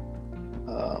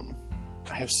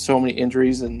 I have so many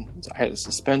injuries, and I had a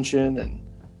suspension and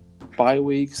bye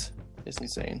weeks. It's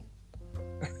insane.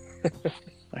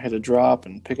 I had to drop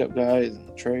and pick up guys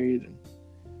and trade.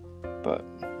 But,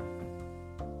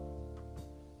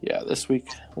 yeah, this week,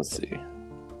 let's see.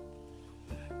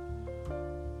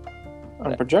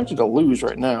 I'm projected to lose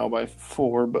right now by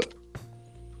 4, but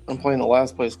I'm playing the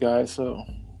last place guy, so.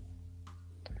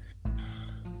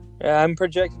 Yeah, I'm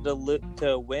projected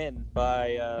to win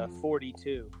by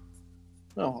 42.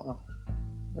 Oh,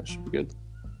 that should be good.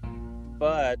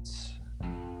 But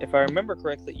if I remember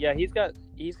correctly, yeah, he's got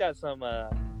some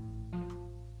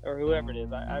or whoever it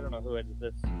is. I don't know who it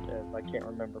is. I can't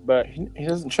remember. But he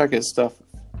doesn't check his stuff.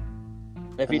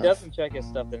 if he doesn't check his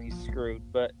stuff, then he's screwed.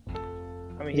 But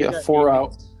I mean, He got 4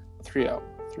 out, 3 out.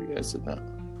 3 guys did not.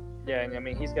 Yeah, and I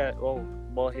mean, he's got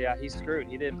yeah, he's screwed.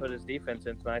 He didn't put his defense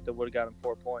in tonight that would have got him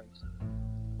 4 points,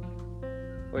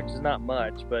 which is not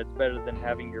much, but it's better than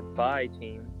having your bye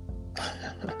team.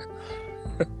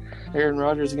 Aaron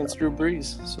Rodgers against Drew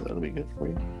Brees, so that'll be good for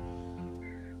you.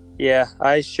 Yeah,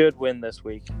 I should win this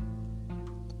week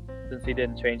since he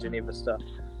didn't change any of his stuff.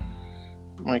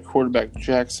 My quarterback,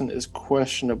 Jackson, is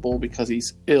questionable because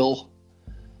he's ill.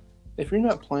 If you're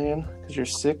not playing because you're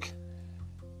sick,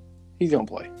 he's going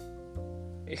to play.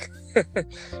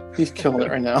 He's killing it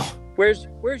right now. Where's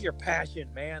your passion,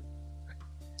 man?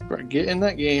 Right, get in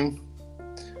that game.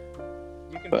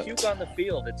 You can puke on the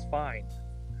field. It's fine.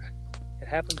 It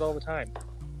happens all the time.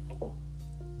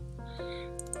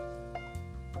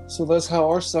 So that's how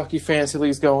our sucky fantasy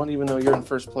league's going, even though you're in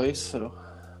first place. So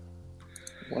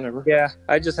whatever. Yeah,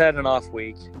 I just had an off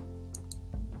week.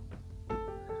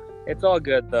 It's all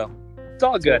good, though. It's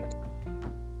all good.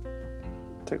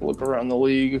 Take a look around the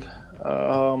league.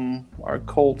 Our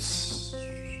Colts,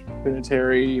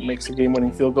 Vinatieri makes a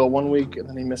game-winning field goal 1 week, and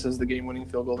then he misses the game-winning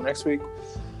field goal the next week.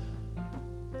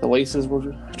 The laces were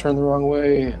turned the wrong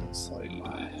way, and it's like,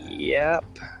 yep.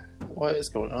 What is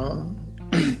going on?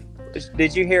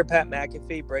 Did you hear Pat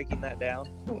McAfee breaking that down?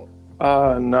 No,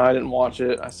 I didn't watch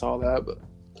it. I saw that, but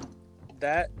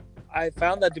I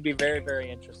found that to be very,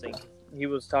 very interesting. He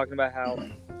was talking about how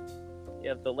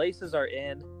if the laces are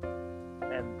in,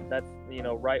 and that's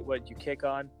right what you kick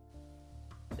on,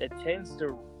 it tends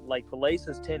to the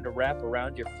laces tend to wrap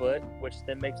around your foot, which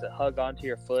then makes it hug onto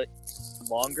your foot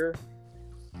longer,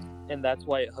 and that's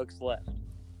why it hooks left.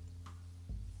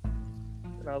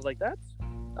 And I was like,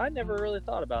 I never really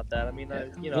thought about that. I mean, I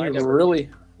never really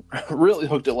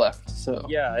hooked it left. So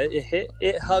yeah,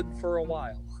 it hugged for a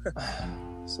while.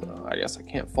 So I guess I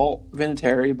can't fault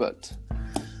Vinatieri, but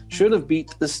should have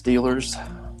beat the Steelers.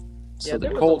 So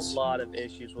there was a lot of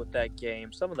issues with that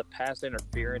game. Some of the pass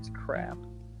interference crap.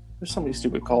 There's so many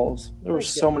stupid calls. There were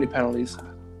so many penalties.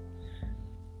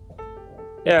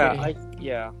 Yeah,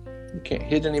 You can't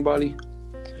hit anybody.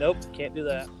 Nope, can't do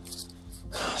that.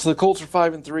 So the Colts are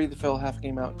 5-3. They fell half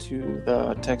game out to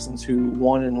the Texans, who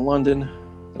won in London.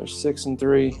 They're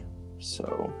 6-3.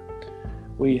 So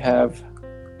we have.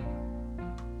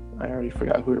 I already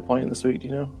forgot who they're playing this week. Do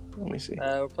you know? Let me see.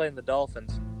 We're playing the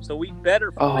Dolphins, so we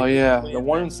better. Oh yeah, the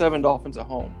 1-7 Dolphins at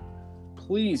home.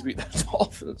 Please beat the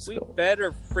Dolphins. We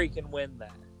better freaking win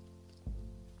that.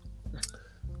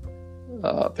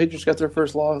 Patriots got their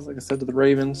first loss, like I said, to the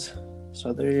Ravens.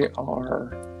 So they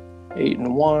are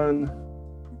 8-1.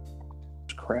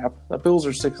 Crap. The Bills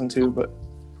are 6-2, but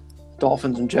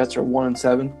Dolphins and Jets are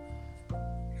 1-7.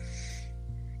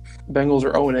 Bengals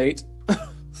are 0-8.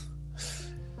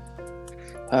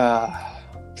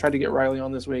 Tried to get Riley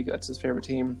on this week. That's his favorite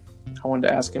team. I wanted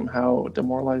to ask him how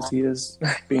demoralized he is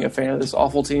being a fan of this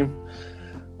awful team.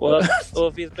 Well,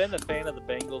 if he's been a fan of the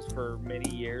Bengals for many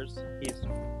years,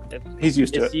 he's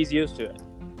used to it. He's used to it.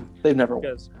 They've never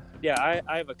won. Yeah,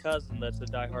 I have a cousin that's a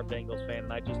diehard Bengals fan,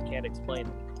 and I just can't explain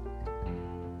it.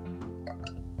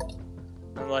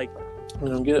 I'm like, I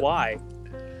don't get why?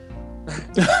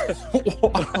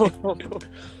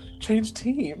 Change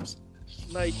teams.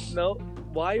 Like, no,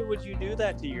 why would you do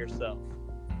that to yourself?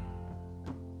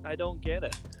 I don't get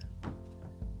it.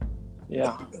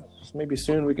 Yeah, so maybe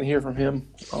soon we can hear from him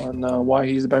on why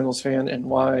he's a Bengals fan and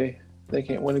why they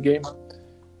can't win a game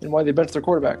and why they benched their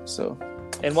quarterback. So,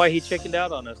 and why he chickened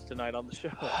out on us tonight on the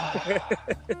show.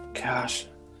 Gosh,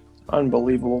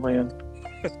 unbelievable, man.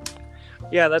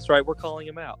 Yeah, that's right. We're calling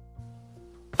him out.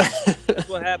 That's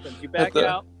what happens. You back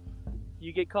out,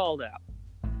 you get called out.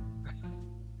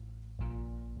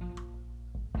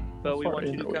 But we want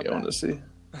you to come back. To see.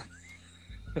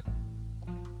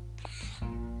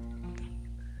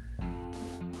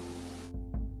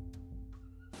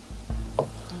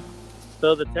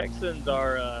 So the Texans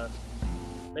are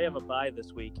they have a bye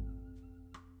this week.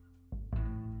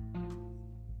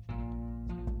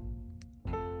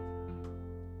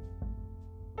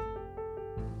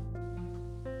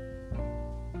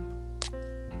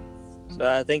 So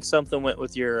I think something went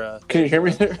with your Can you hear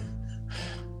me there?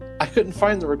 I couldn't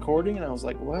find the recording, and I was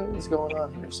like, what is going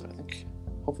on here? So I think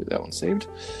hopefully that one's saved.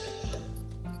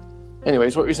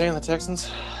 Anyways, what were you saying, the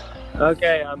Texans?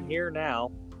 Okay, I'm here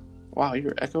now. Wow,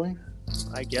 you're echoing?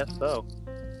 I guess so.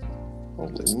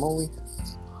 Holy moly.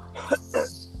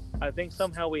 I think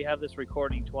somehow we have this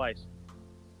recording twice.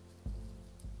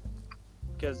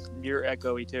 Because you're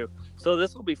echoey too. So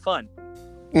this will be fun.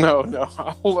 No.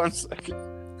 Hold on a second.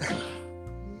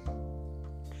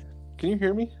 Can you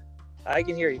hear me? I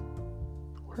can hear you.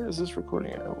 Where is this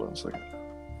recording at? Hold on a second.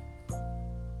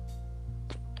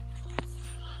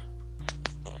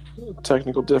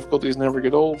 Technical difficulties never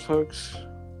get old, folks.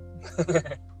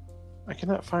 I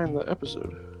cannot find the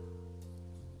episode.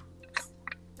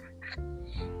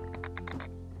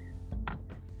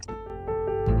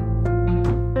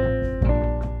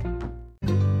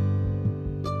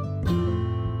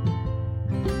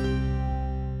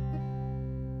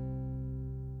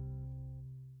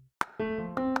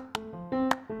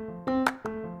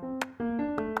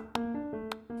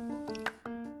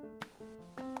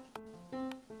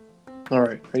 All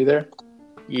right, are you there?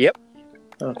 Yep.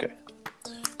 Okay.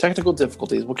 Technical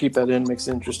difficulties. We'll keep that in. Makes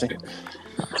it interesting.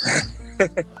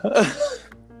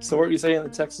 So, what were you saying? The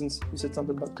Texans? You said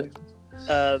something about the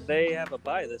Texans. They have a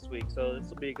bye this week, so this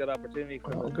will be a good opportunity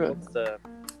for Oh, the good. Colts to.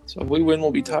 So, if we win,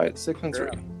 we'll be tied at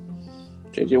 6-3.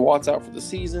 JJ Watt's out for the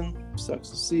season. Sucks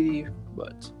to see,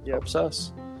 but helps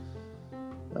us.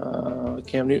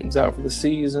 Cam Newton's out for the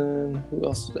season. Who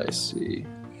else did I see?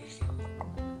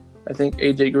 I think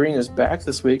AJ Green is back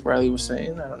this week. Riley was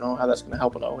saying, I don't know how that's going to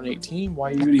help an 0-8 team. Why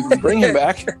you would even bring him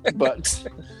back, but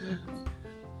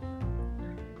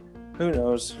who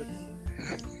knows?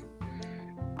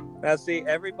 Now, see,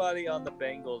 everybody on the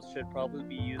Bengals should probably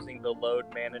be using the load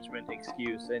management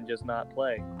excuse and just not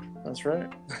play. That's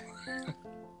right.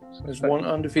 There's one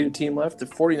undefeated team left. The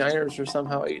 49ers are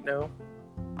somehow 8-0.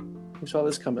 Who saw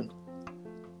this coming?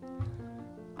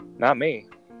 Not me.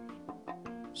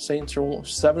 Saints are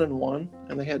 7-1,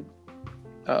 and they had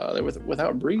they were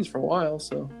without Breeze for a while,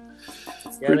 so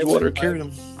Bridgewater carried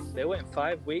them. They went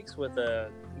 5 weeks with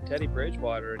Teddy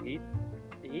Bridgewater, and he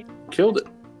Killed it.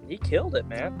 He killed it,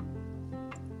 man.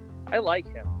 I like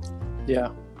him.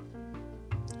 Yeah.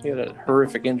 He had a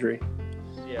horrific injury.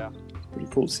 Yeah. Pretty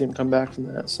cool to see him come back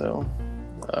from that. So,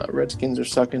 Redskins are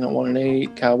sucking at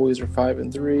 1-8. Cowboys are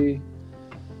 5-3.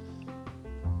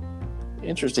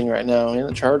 Interesting right now, man.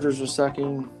 The Chargers are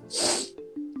sucking.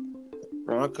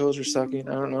 Broncos are sucking.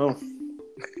 I don't know.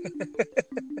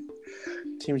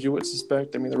 Teams you would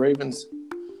suspect. I mean, the Ravens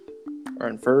are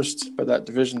in first, but that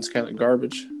division's kind of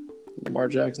garbage. Lamar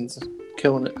Jackson's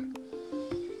killing it.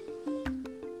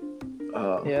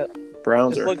 Yeah.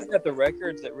 Browns Just are looking at the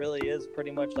records, it really is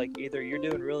pretty much like either you're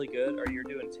doing really good or you're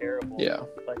doing terrible. Yeah.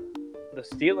 Like the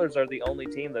Steelers are the only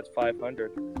team that's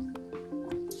 500.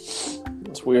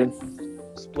 That's weird.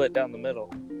 Split down the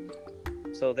middle.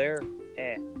 So they're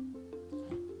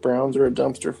Browns are a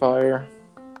dumpster fire.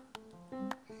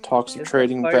 Talks of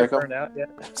trading Beckham. Out yet?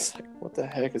 It's like, what the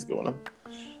heck is going on?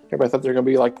 Everybody thought they were going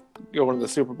to be like going to the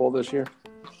Super Bowl this year.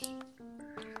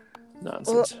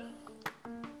 Nonsense. Well,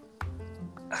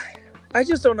 I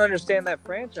just don't understand that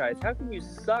franchise. How can you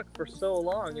suck for so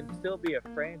long and still be a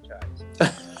franchise?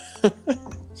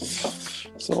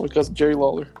 So because of Jerry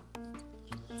Lawler.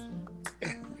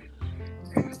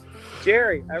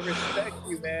 Jerry, I respect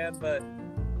you, man, but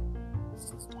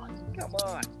come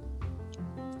on.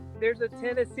 There's a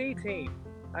Tennessee team.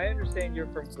 I understand you're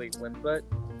from Cleveland, but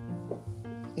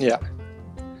yeah.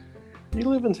 You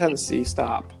live in Tennessee.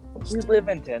 Stop. You live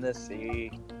in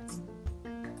Tennessee.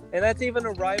 And that's even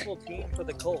a rival team for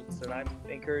the Colts, and I'm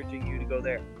encouraging you to go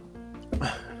there.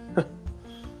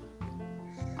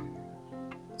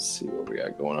 Let's see what we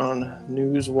got going on.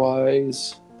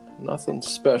 News-wise, nothing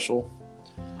special.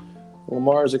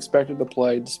 Lamar is expected to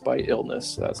play despite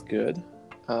illness. So that's good.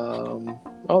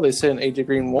 They say AJ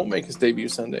Green won't make his debut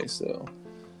Sunday, so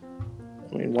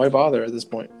I mean, why bother at this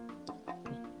point?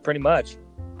 Pretty much.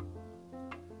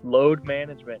 Load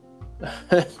management.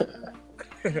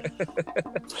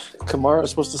 Kamara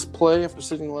is supposed to play after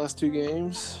sitting the last 2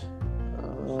 games.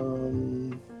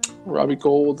 Robbie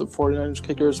Gould, the 49ers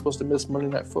kicker, is supposed to miss Monday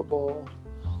Night Football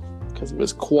because of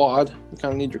his quad. You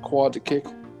kind of need your quad to kick.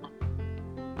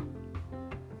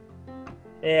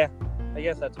 Yeah, I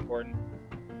guess that's important.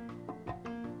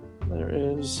 There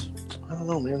is, I don't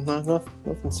know, man,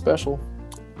 nothing special.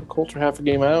 The Colts are half a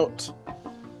game out.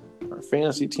 Our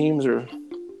fantasy teams are,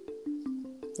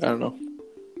 I don't know.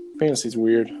 Fantasy's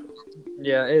weird.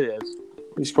 Yeah, it is.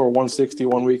 You score 160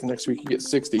 one week, and next week you get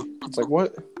 60. It's like,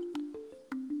 what?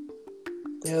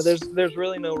 Yeah, there's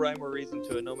really no rhyme or reason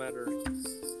to it, no matter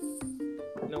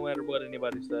what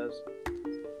anybody says.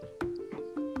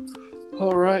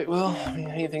 All right, well, I mean,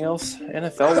 anything else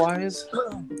NFL-wise?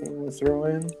 Anything you want to throw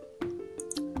in?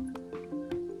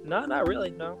 No, not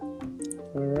really, no.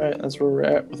 All right, that's where we're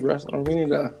at with wrestling. We need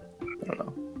to, I don't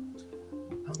know.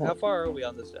 How far are we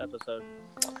on this episode?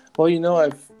 Well,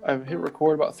 I've hit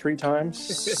record about 3 times.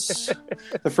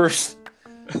 The first,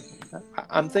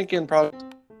 I'm thinking probably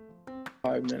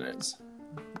 5 minutes.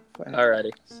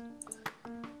 Alrighty.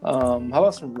 How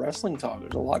about some wrestling talk?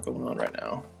 There's a lot going on right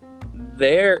now.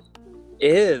 There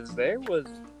was.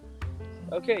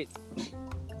 Okay,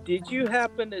 did you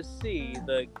happen to see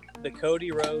the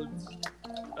Cody Rhodes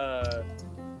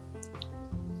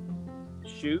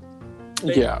shoot?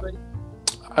 Basically?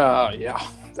 Yeah.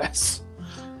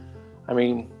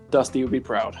 Dusty would be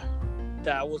proud.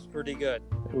 That was pretty good.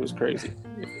 It was crazy.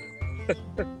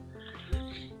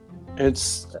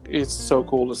 It's so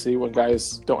cool to see when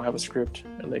guys don't have a script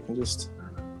and they can just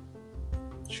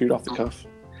shoot off the cuff.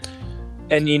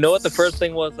 And you know what the first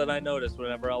thing was that I noticed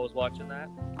whenever I was watching that?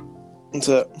 What's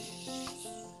that?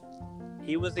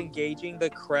 He was engaging the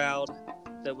crowd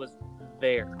that was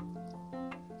there.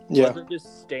 Yeah. Wasn't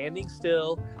just standing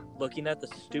still, looking at the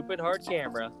stupid hard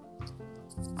camera.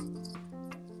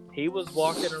 He was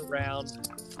walking around,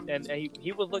 and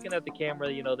he was looking at the camera,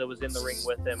 that was in the ring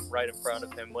with him, right in front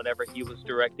of him, whenever he was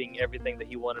directing everything that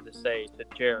he wanted to say to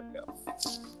Jericho.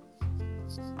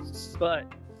 But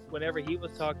whenever he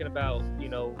was talking about,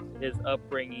 his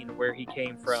upbringing, where he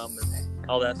came from, and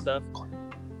all that stuff,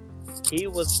 he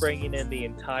was bringing in the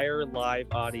entire live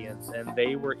audience, and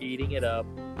they were eating it up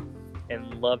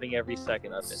and loving every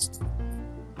second of it.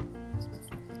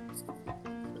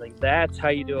 Like, that's how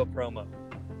you do a promo.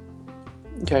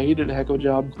 Okay, he did a heck of a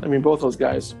job. Both those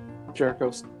guys,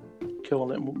 Jericho's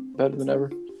killing it better than ever.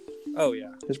 Oh,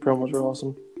 yeah. His promos were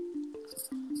awesome.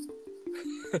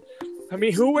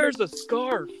 Who wears a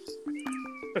scarf?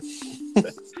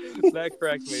 That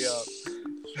cracked me up.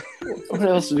 What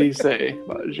else did he say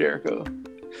about Jericho?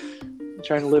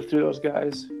 Trying to live through those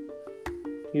guys.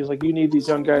 He was like, you need these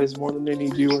young guys more than they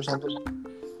need you or something.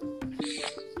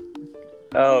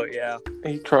 Oh, yeah.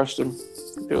 He crushed him.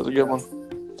 It was a good one.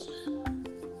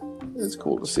 It's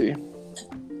cool to see.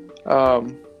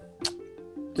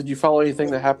 Did you follow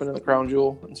anything that happened in the Crown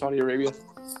Jewel in Saudi Arabia?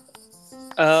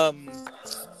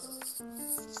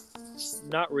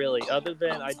 Not really. Other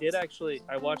than I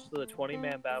watched the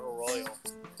 20-man battle royal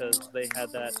because they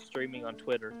had that streaming on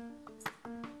Twitter.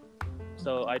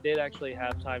 So I did actually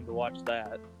have time to watch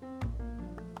that.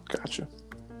 Gotcha.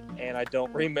 And I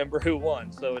don't remember who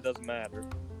won, so it doesn't matter.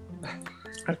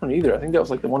 I don't either. I think that was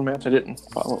like the one match I didn't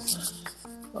follow.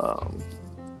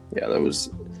 Yeah, that was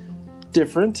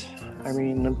different.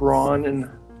 Braun and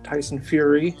Tyson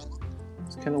Fury.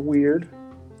 It's kind of weird.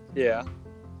 Yeah.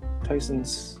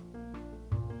 Tyson's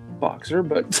boxer,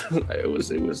 but it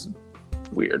was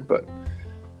weird. But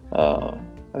I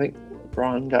think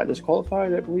Braun got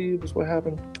disqualified, I believe, is what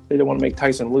happened. They didn't want to make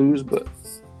Tyson lose, but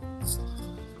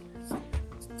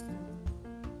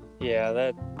yeah,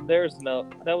 that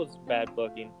was bad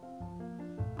booking.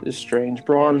 It's strange.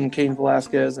 Braun and Cain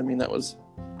Velasquez, that was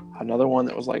another one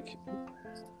that was like,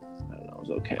 I don't know, it was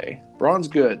okay. Braun's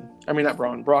good. Not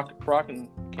Braun. Brock and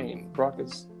Cain. Brock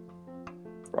is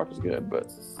good,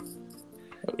 but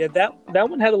yeah, that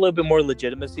one had a little bit more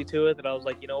legitimacy to it. That I was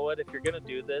like, you know what? If you're gonna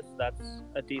do this, that's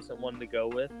a decent one to go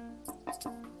with.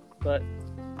 But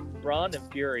Braun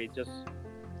and Fury just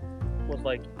was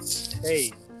like,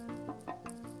 hey,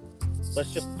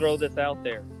 let's just throw this out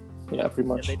there. Yeah, pretty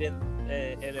much. And they didn't.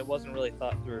 And it wasn't really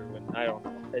thought through, and I don't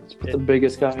know. It's the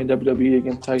biggest guy in WWE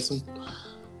against Tyson.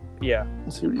 Yeah.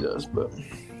 Let's see what he does, but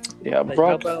yeah, like,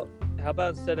 Brock. How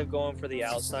about instead of going for the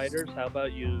outsiders, how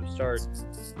about you start,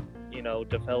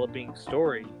 developing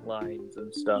storylines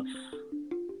and stuff?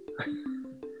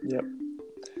 Yep.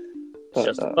 But,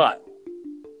 just a thought.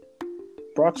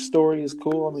 Brock's story is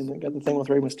cool. They got the thing with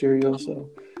Rey Mysterio, so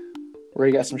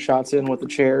Rey got some shots in with the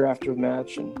chair after the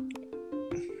match, and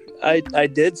I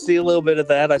did see a little bit of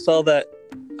that. I saw that.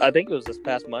 I think it was this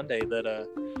past Monday that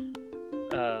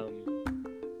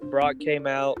Brock came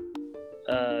out,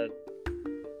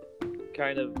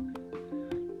 kind of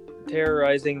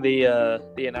terrorizing the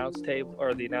announce table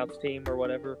or the announce team or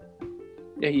whatever.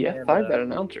 Yeah, he F5'd that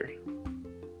announcer.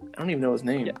 I don't even know his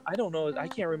name. Yeah, I don't know. I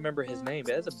can't remember his name.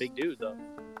 But that's a big dude, though.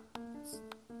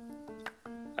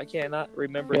 I cannot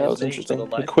remember his name. Yeah, that was interesting.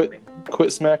 He quit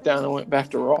SmackDown and went back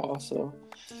to Raw, so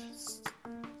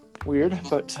weird.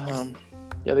 But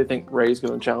yeah, they think Rey's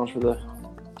going to challenge for the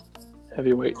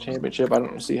heavyweight championship. I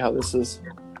don't see how this is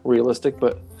realistic,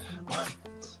 but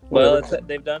well,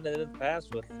 they've done it in the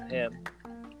past with him.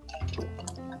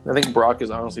 I think Brock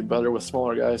is honestly better with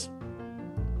smaller guys.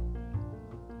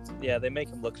 Yeah, they make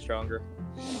him look stronger.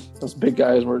 Those big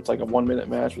guys where it's like a 1-minute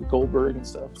match with Goldberg and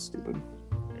stuff. Stupid.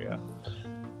 Yeah.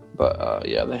 But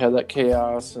yeah, they had that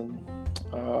chaos and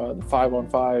the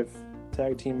 5-on-5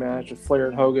 tag team match with Flair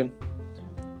and Hogan.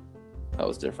 That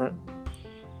was different.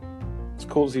 It's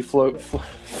cool to see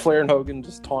Flair and Hogan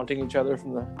just taunting each other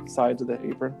from the sides of the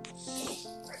apron.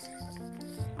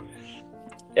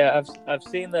 Yeah, I've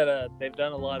seen that they've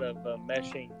done a lot of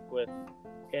meshing with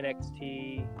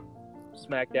NXT,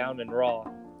 SmackDown, and Raw.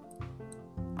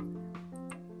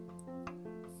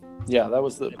 Yeah, that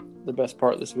was the best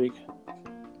part this week.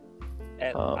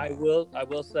 And I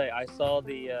will say I saw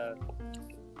the.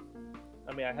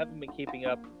 I haven't been keeping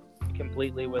up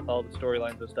completely with all the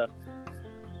storylines and stuff,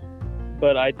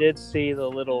 but I did see the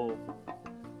little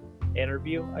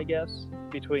interview, I guess,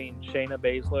 between Shayna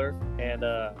Baszler and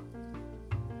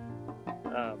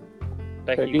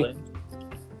Becky Lynch.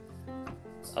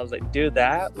 I was like, dude,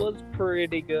 that was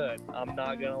pretty good. I'm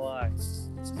not gonna lie.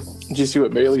 Did you see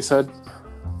what Bailey said?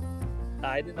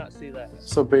 I did not see that.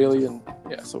 So Bailey and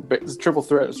it's a triple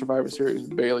threat of Survivor Series: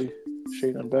 Bailey,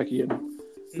 Shayna, and Becky. And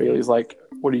Bailey's like,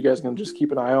 "What, are you guys gonna just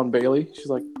keep an eye on Bailey?" She's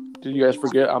like, "Did you guys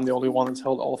forget I'm the only one that's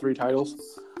held all 3 titles?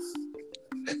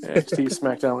 NXT,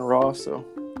 SmackDown, and Raw." So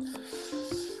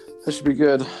that should be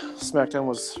good. SmackDown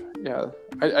was,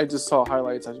 I just saw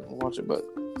highlights. I didn't watch it, but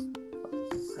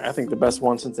I think the best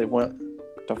one since they went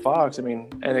to Fox. I mean,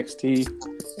 NXT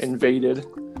invaded.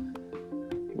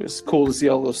 It was cool to see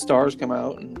all those stars come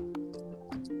out and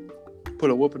put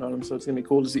a whooping on them. So it's gonna be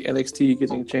cool to see NXT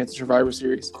getting a chance at Survivor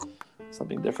Series,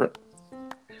 something different.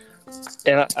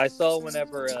 And I saw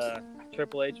whenever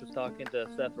Triple H was talking to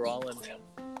Seth Rollins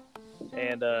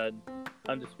and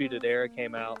Undisputed Era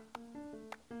came out,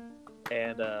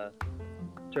 and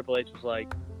Triple H was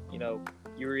like, you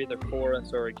were either for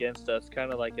us or against us,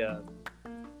 kind of like a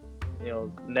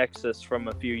Nexus from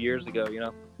a few years ago,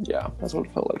 Yeah, that's what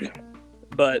it felt like.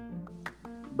 But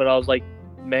I was like,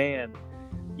 man,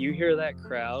 you hear that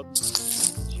crowd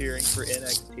cheering for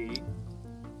NXT?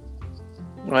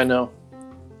 I know.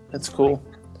 It's cool.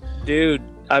 Dude,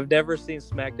 I've never seen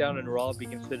SmackDown and Raw be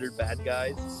considered bad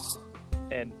guys,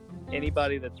 and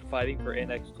anybody that's fighting for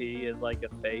NXT is like a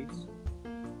face.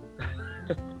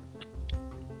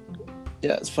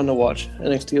 Yeah, it's fun to watch.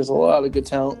 NXT has a lot of good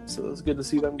talent, so it's good to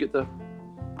see them get the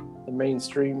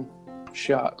mainstream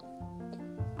shot.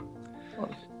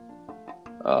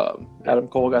 Adam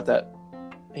Cole got that.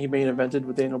 He main evented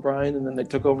with Daniel Bryan, and then they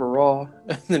took over Raw,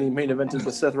 and then he main evented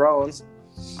with Seth Rollins.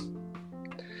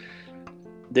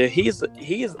 Dude, he's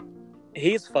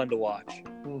fun to watch.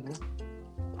 Mm-hmm.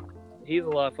 He's a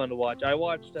lot of fun to watch. I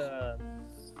watched. It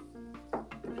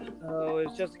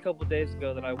was just a couple days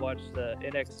ago that I watched the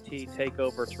NXT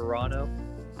Takeover Toronto.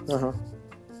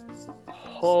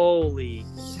 Holy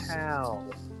cow!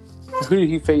 Who did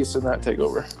he face in that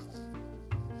takeover?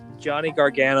 Johnny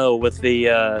Gargano with the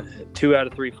 2 out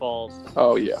of 3 falls.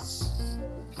 Oh yeah,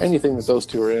 anything that those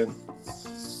two are in.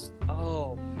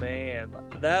 Oh man,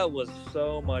 that was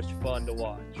so much fun to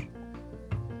watch.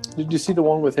 Did you see the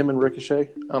one with him and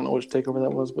Ricochet? I don't know which takeover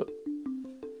that was, but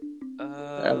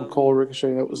Adam Cole,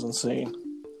 Ricochet, that was insane.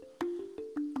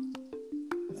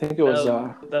 I think it was.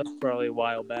 That's probably a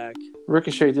while back.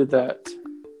 Ricochet did that,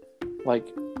 like,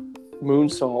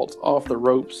 moonsault off the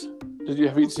ropes. Have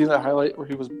you seen that highlight where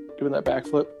he was doing that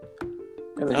backflip?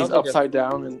 And then he's upside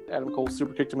down, and Adam Cole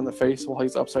super kicked him in the face while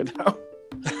he's upside down.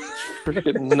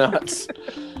 Freaking nuts.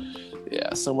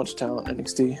 Yeah, so much talent in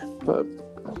NXT. But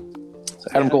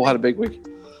Adam Cole had a big week.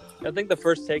 I think the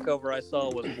first takeover I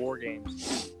saw was War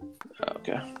Games.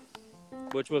 Okay.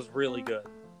 Which was really good.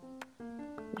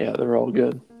 Yeah, they're all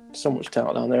good. So much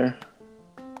talent down there.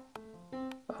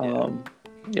 So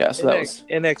that was...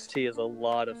 NXT is a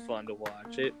lot of fun to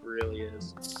watch. It really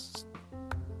is.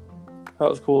 That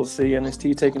was cool to see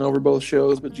NXT taking over both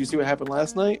shows. But did you see what happened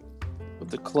last night with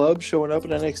the club showing up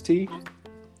at NXT?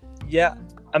 Yeah.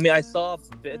 I mean, I saw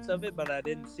bits of it, but I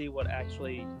didn't see what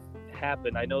actually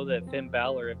happened. I know that Finn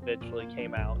Balor eventually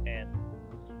came out and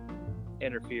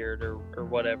interfered or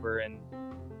whatever. And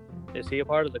is he a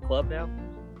part of the club now?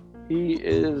 He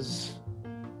is.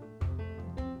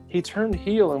 He turned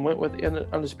heel and went with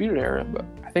Undisputed Era, but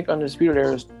I think Undisputed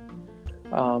Era is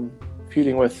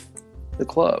feuding with the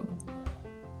club,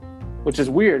 which is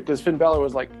weird because Finn Balor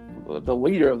was like the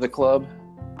leader of the club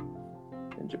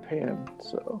in Japan,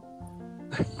 so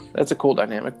that's a cool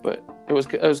dynamic. But it was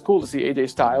cool to see AJ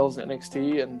Styles in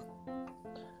NXT and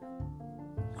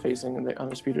facing the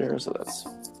Undisputed Era. So that's,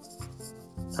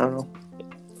 I don't know.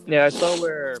 Yeah, I saw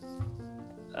where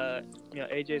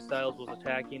AJ Styles was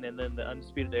attacking, and then the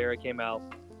Undisputed Era came out,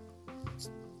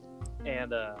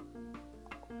 and I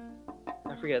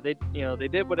forget, they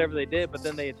did whatever they did, but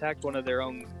then they attacked one of their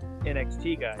own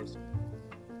NXT guys.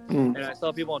 And I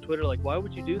saw people on Twitter like, why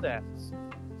would you do that?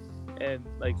 And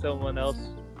like someone else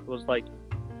was like,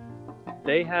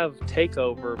 they have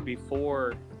TakeOver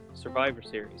before Survivor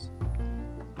Series,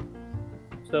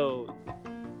 so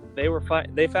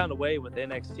They found a way with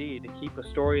NXT to keep a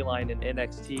storyline in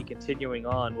NXT continuing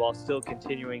on while still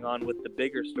continuing on with the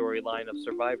bigger storyline of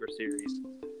Survivor Series.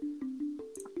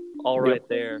 All right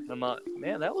there. I'm not,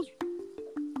 man, that was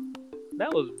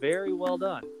very well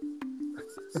done.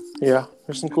 Yeah,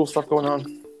 there's some cool stuff going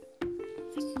on.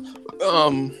 I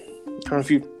don't know if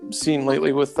you've seen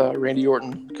lately with Randy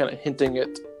Orton kind of hinting at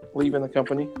leaving the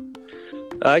company.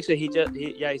 Actually, he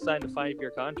signed a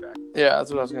 5-year contract. Yeah, that's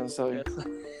what I was going to tell you.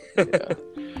 Yeah.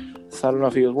 So I don't know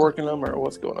if he was working them or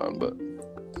what's going on, but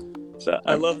so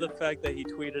I love the fact that he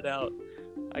tweeted out,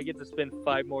 "I get to spend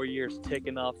 5 more years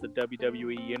ticking off the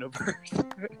WWE universe."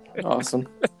 Awesome.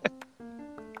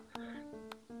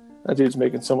 That dude's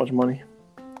making so much money.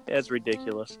 It's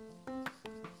ridiculous.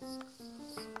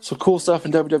 So cool stuff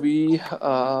in WWE.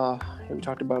 We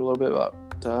talked about a little bit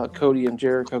about Cody and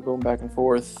Jericho going back and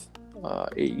forth.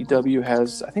 AEW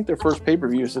has, I think, their first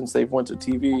pay-per-view since they've went to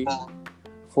TV.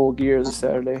 Full Gear this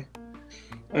Saturday.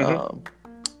 Mm-hmm.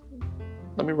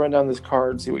 Let me run down this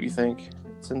card and see what you think.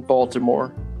 It's in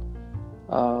Baltimore.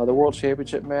 The World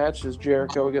Championship match is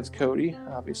Jericho against Cody,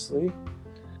 obviously.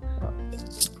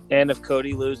 And if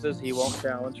Cody loses, he won't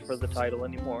challenge for the title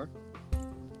anymore.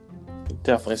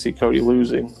 Definitely see Cody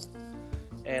losing.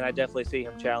 And I definitely see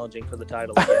him challenging for the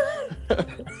title again.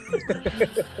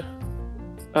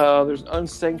 There's an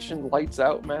unsanctioned Lights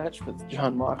Out match with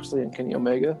Jon Moxley and Kenny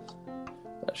Omega.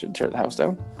 That should tear the house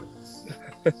down.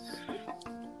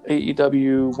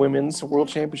 AEW Women's World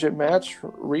Championship match,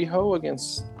 Riho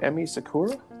against Emi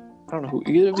Sakura. I don't know who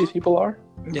either of these people are.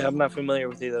 Yeah, I'm not familiar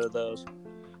with either of those.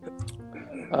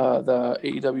 The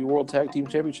AEW World Tag Team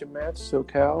Championship match,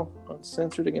 SoCal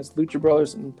Uncensored against Lucha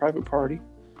Brothers and Private Party.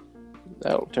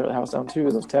 That'll tear the house down too.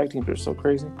 Those tag teams are so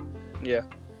crazy. Yeah.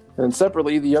 And then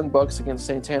separately, the Young Bucks against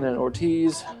Santana and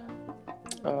Ortiz.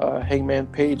 Hangman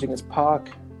Page against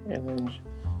Pac. And then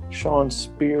Shawn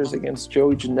Spears against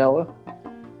Joey Janela.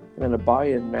 And then a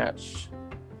buy-in match.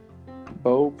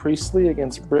 Bo Priestley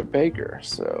against Britt Baker.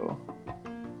 So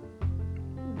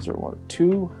those are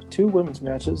two women's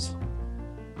matches.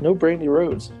 No Brandy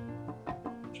Rhodes.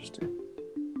 Interesting.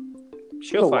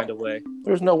 She'll find a way.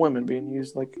 There's no women being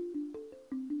used. Like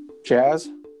Jazz.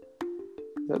 Is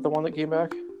that the one that came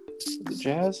back? Is it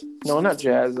Jazz? No, not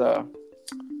Jazz.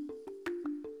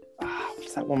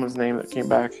 What's that woman's name that came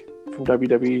back from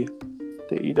WWE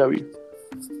to AEW?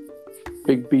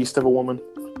 Big beast of a woman.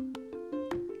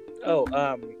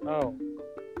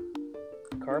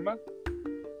 Karma?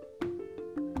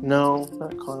 No,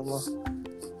 not Karma.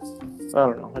 I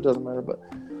don't know. It doesn't matter, but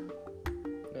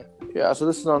yeah. So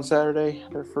this is on Saturday,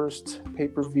 their first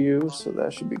pay-per-view, so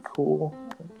that should be cool.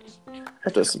 I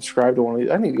have to subscribe to one of these.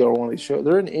 I need to go to one of these shows.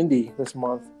 They're in Indy this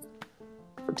month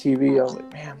for TV. I was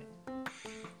like, man,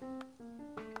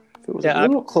 if it was a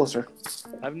little closer.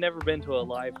 I've never been to a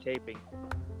live taping.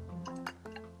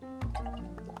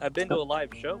 I've been to a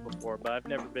live show before, but I've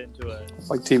never been to a...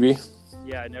 Like TV?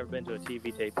 Yeah, I've never been to a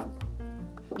TV taping.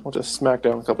 Went to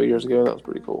SmackDown a couple of years ago. That was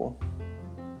pretty cool.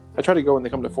 I try to go when they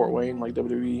come to Fort Wayne, like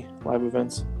WWE live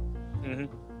events. Mm-hmm.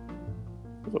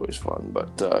 It's always fun.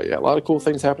 But, yeah, a lot of cool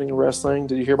things happening in wrestling.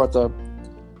 Did you hear about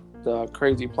the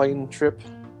crazy plane trip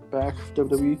back for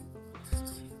WWE?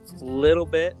 Little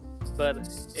bit, but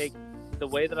the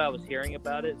way that I was hearing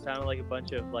about it sounded like a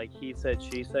bunch of like he said,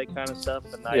 she said kind of stuff,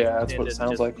 and I that's what it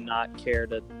sounds like. Not care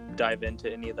to dive into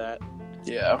any of that.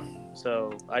 Yeah.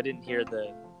 So I didn't hear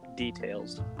the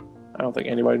details. I don't think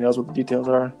anybody knows what the details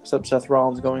are except Seth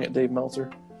Rollins going at Dave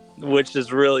Meltzer, which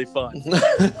is really fun.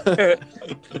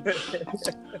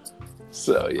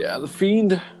 So yeah, the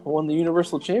Fiend won the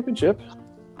Universal Championship.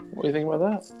 What do you think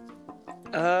about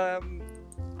that?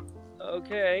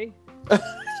 Okay.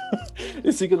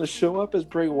 Is he going to show up as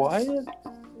Bray Wyatt?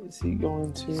 Is he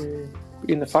going to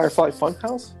be in the Firefly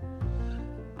Funhouse?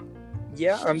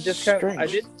 Yeah, I'm just kind of...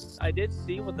 I did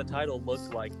see what the title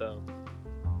looked like, though.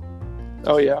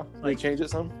 Oh, yeah? They changed it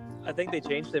some? I think they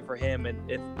changed it for him, and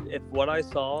if what I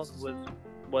saw was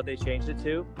what they changed it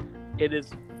to, it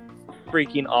is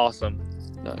freaking awesome.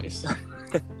 Nice.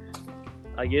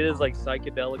 Like, it is, like,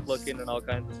 psychedelic looking and all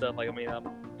kinds of stuff. Like, I mean,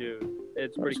 dude,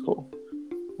 it's pretty cool.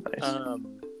 Nice.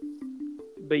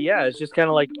 But yeah, it's just kind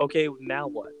of like, okay, now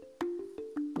what?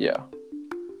 Yeah.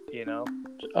 You know?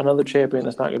 Another champion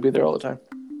that's not going to be there all the time.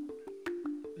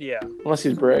 Yeah. Unless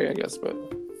he's Bray, I guess, but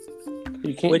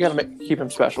you can't. You got to keep him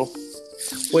special.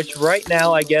 Which right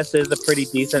now, I guess, is a pretty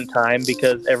decent time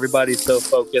because everybody's so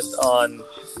focused on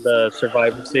the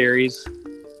Survivor Series.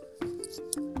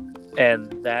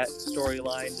 And that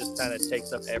storyline just kind of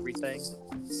takes up everything.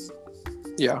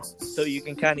 Yeah. So you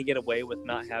can kind of get away with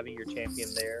not having your champion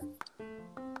there.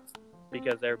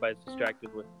 because everybody's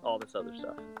distracted with all this other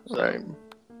stuff. So. Right.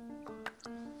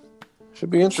 Should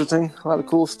be interesting. A lot of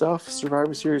cool stuff.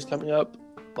 Survivor Series coming up.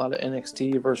 A lot of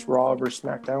NXT versus Raw versus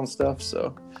SmackDown stuff.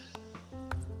 So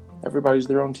everybody's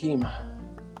their own team.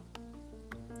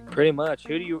 Pretty much.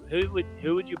 Who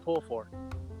would you pull for?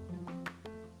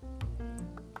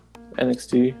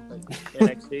 NXT.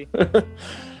 NXT.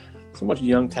 So much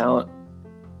young talent.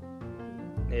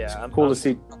 Yeah, cool to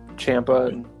see Ciampa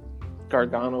and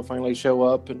Gargano finally show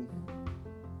up, and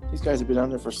these guys have been on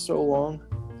there for so long.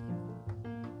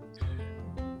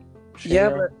 Yeah,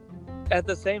 but at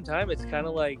the same time, it's kind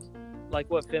of like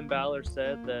what Finn Balor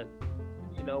said, that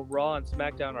Raw and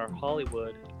SmackDown are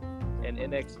Hollywood, and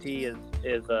NXT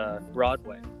is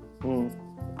Broadway.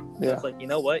 Yeah, it's like, you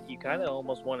know what? You kind of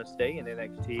almost want to stay in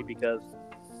NXT because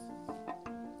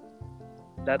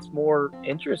that's more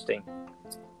interesting.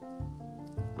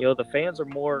 The fans are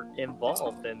more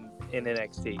involved in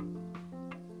NXT.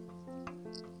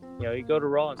 You go to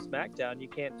Raw and SmackDown, you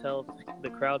can't tell if the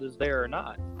crowd is there or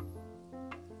not.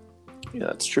 Yeah,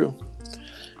 that's true.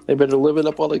 They better live it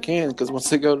up while they can, because once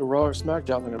they go to Raw or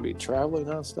SmackDown, they're going to be traveling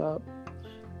nonstop.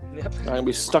 Yep. They're going to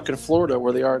be stuck in Florida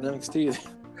where they are in NXT.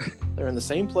 They're in the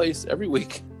same place every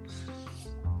week.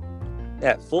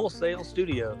 At Full Sail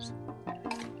Studios.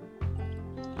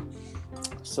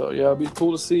 So, yeah, it'll be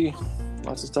cool to see.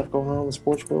 Lots of stuff going on in the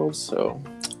sports world. So,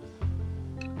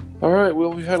 all right.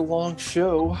 Well, we've had a long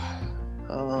show.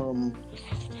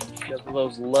 Because of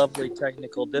those lovely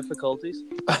technical difficulties.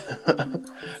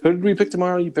 Who did we pick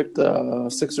tomorrow? You picked the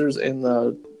Sixers and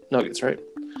the Nuggets, right?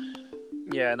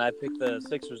 Yeah, and I picked the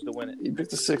Sixers to win it. You picked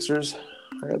the Sixers.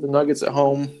 I got the Nuggets at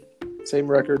home. Same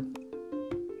record.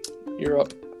 You're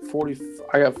up 40.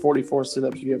 I got 44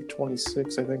 sit-ups. You have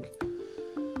 26, I think.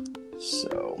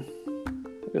 So,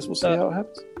 I guess we'll see how it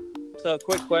happens. So,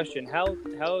 quick question: How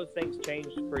have things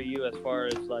changed for you as far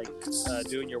as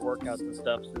doing your workouts and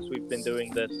stuff since we've been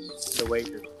doing the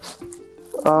wagers?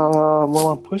 Well,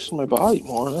 I'm pushing my body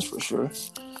more. That's for sure.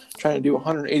 Trying to do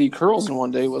 180 curls in one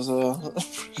day was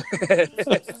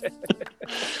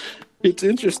It's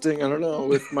interesting. I don't know,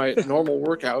 with my normal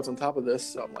workouts on top of this.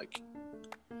 So I'm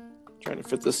trying to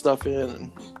fit this stuff in,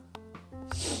 and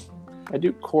I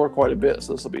do core quite a bit,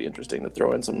 so this will be interesting to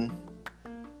throw in some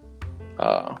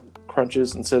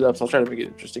crunches and sit-ups. I'll try to make it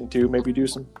interesting too. Maybe do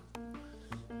some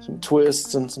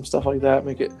twists and some stuff like that.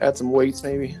 Add some weights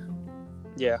maybe.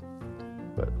 Yeah.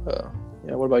 But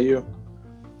yeah. What about you?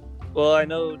 Well, I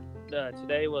know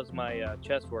today was my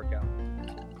chest workout,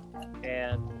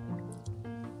 and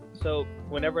so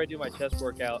whenever I do my chest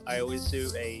workout, I always do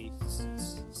I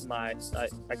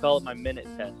call it my minute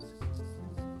test,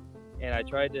 and I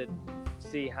try to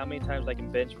see how many times I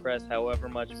can bench press however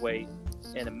much weight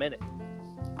in a minute.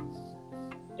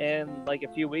 And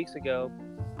a few weeks ago,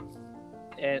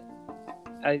 and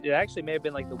it actually may have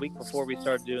been the week before we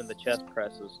started doing the chest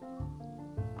presses.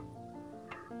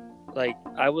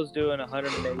 I was doing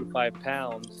 185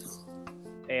 pounds,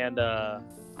 and I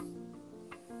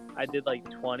did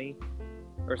 20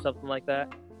 or something like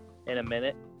that in a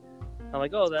minute. I'm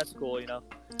like, oh, that's cool,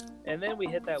 And then we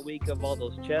hit that week of all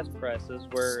those chest presses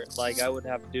where I would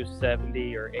have to do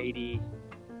 70 or 80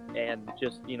 and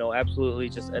just, absolutely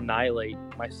just annihilate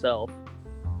myself.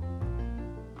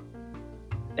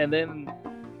 And then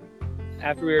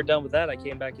after we were done with that, I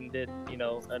came back and did,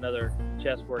 another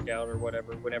chest workout or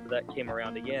whatever, whenever that came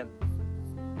around again.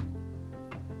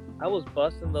 I was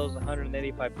busting those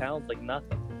 185 pounds like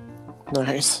nothing.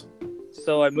 Nice.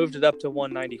 So I moved it up to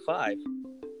 195.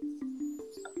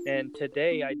 And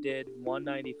today I did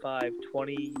 195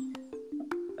 20,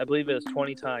 I believe it was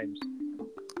 20 times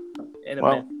in a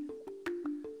minute.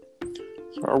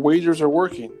 So our wagers are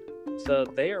working. So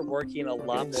they are working a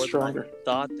lot more stronger than I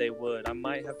thought they would. I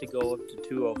might have to go up to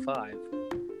 205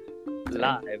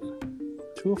 live.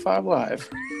 205 live.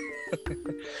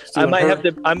 I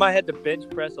might have to bench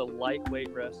press a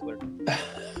lightweight wrestler.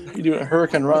 You're doing a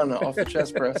hurricane run off the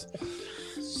chest press.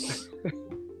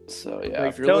 So yeah,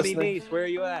 if you're Tony listening, Nese, where are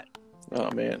you at? Oh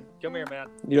man, come here, man.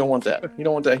 You don't want that. You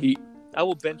don't want that heat. I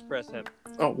will bench press him.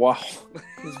 Oh wow,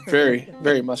 he's very,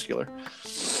 very muscular.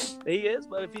 He is,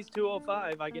 but if he's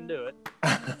 205, I can do it.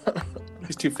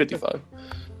 He's 255.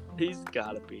 He's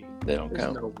gotta be. They don't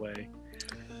count. No way.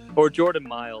 Or Jordan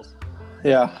Miles.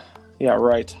 Yeah,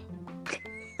 right.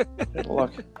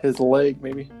 Look, his leg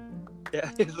maybe. Yeah.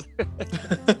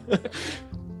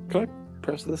 Can I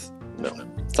press this? No.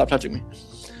 Stop touching me.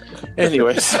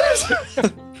 Anyways.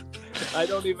 I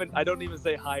don't even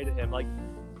say hi to him.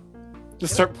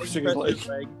 Just start pushing his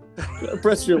leg.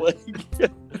 Press your leg.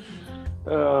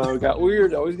 Oh, it got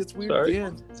weird. It always gets weird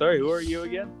again. Sorry, who are you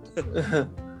again?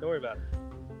 Don't worry about it.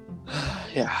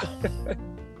 Yeah.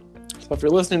 So if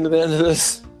you're listening to the end of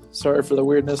this, sorry for the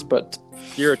weirdness, but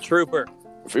You're a trooper.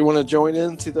 if you want to join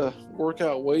into the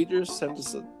workout wagers, send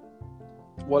us a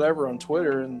whatever on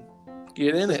Twitter and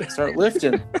get in it. Start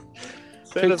lifting.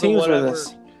 Pick teams with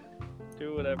us.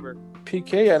 Do whatever.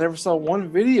 PK, I never saw one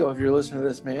video if you're listening to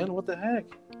this, man. What the heck?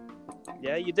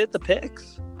 Yeah, you did the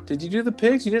picks. Did you do the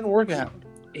picks? You didn't work out.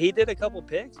 He did a couple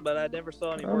picks, but I never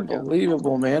saw any workout.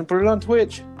 Unbelievable, man. Put it on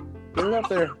Twitch. Get it up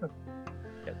there.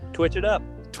 Twitch it up.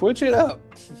 Twitch it up.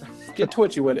 Get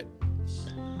twitchy with it.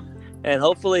 And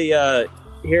hopefully,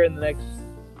 here in the next,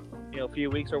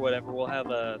 few weeks or whatever, we'll have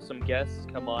some guests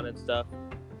come on and stuff.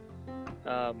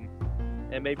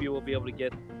 And maybe we'll be able to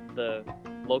get the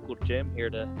local gym here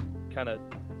to kind of,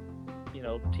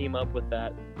 team up with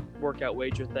that workout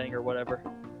wager thing or whatever.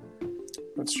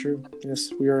 That's true.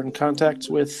 Yes, we are in contact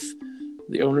with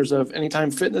the owners of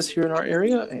Anytime Fitness here in our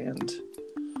area, and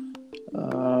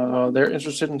they're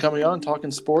interested in coming on,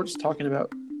 talking sports, talking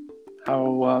about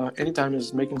how Anytime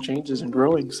is making changes and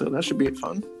growing. So that should be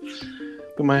fun.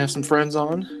 We might have some friends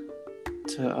on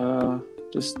to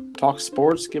just talk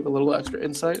sports, give a little extra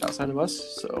insight outside of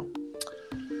us. So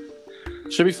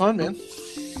should be fun, man.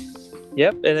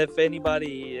 Yep, and if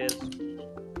anybody is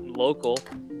local,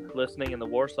 listening in the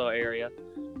Warsaw area,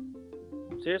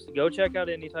 seriously, go check out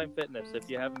Anytime Fitness if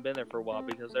you haven't been there for a while,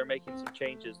 because they're making some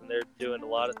changes and they're doing a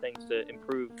lot of things to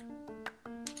improve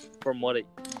from what it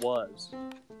was.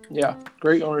 Yeah,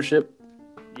 great ownership.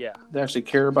 Yeah. They actually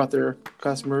care about their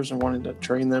customers and wanting to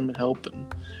train them and help.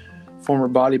 And former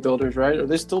bodybuilders, right? Are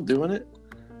they still doing it?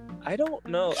 I don't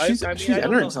know. She's I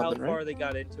don't know how right? far they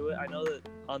got into it. I know that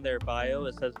on their bio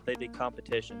it says that they did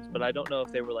competitions, but I don't know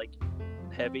if they were like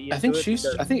heavy into I think it.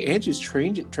 I think Angie's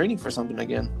training for something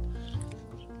again.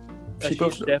 She's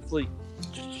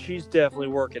definitely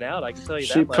working out. I can tell you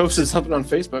that. She posted something on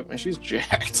Facebook, man. She's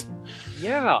jacked.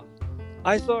 Yeah,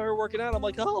 I saw her working out. I'm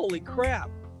like, holy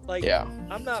crap! Like, yeah.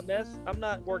 I'm not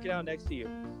working out next to you.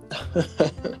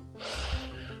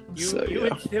 You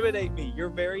intimidate me. You're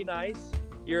very nice.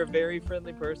 You're a very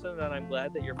friendly person, and I'm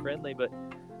glad that you're friendly, but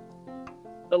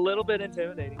a little bit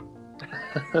intimidating.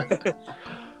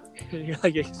 You're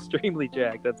like extremely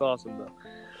jacked. That's awesome, though.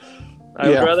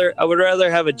 I would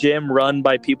rather have a gym run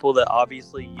by people that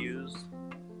obviously use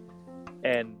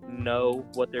and know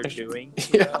what they're doing.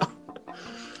 Yeah.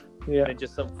 Yeah. Than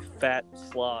just some fat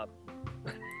slob.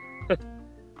 So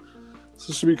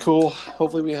this should be cool.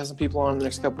 Hopefully we have some people on in the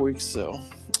next couple weeks. So,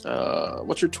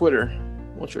 what's your Twitter?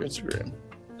 What's your Instagram?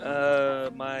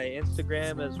 My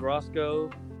Instagram is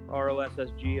Rossgo,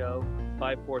 ROSSGO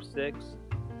 546.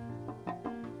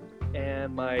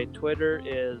 And my Twitter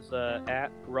is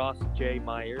at Ross J.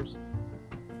 Myers.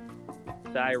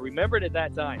 So I remembered at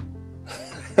that time.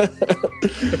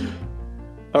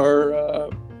 Our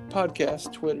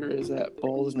podcast Twitter is at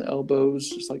Balls and Elbows,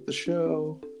 just like the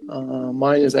show.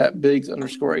 Mine is at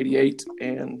Biggs_88,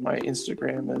 and my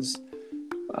Instagram is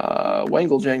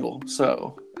Wangle Jangle.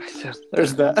 So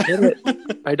there's that.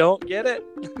 I don't get it.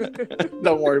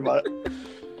 Don't worry about it.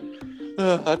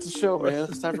 That's the show, man.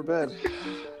 It's time for bed.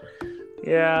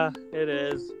 Yeah, it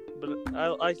is. But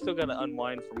I still got to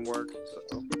unwind from work.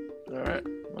 So. All right.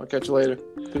 I'll catch you later.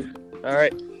 All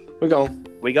right.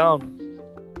 We gone.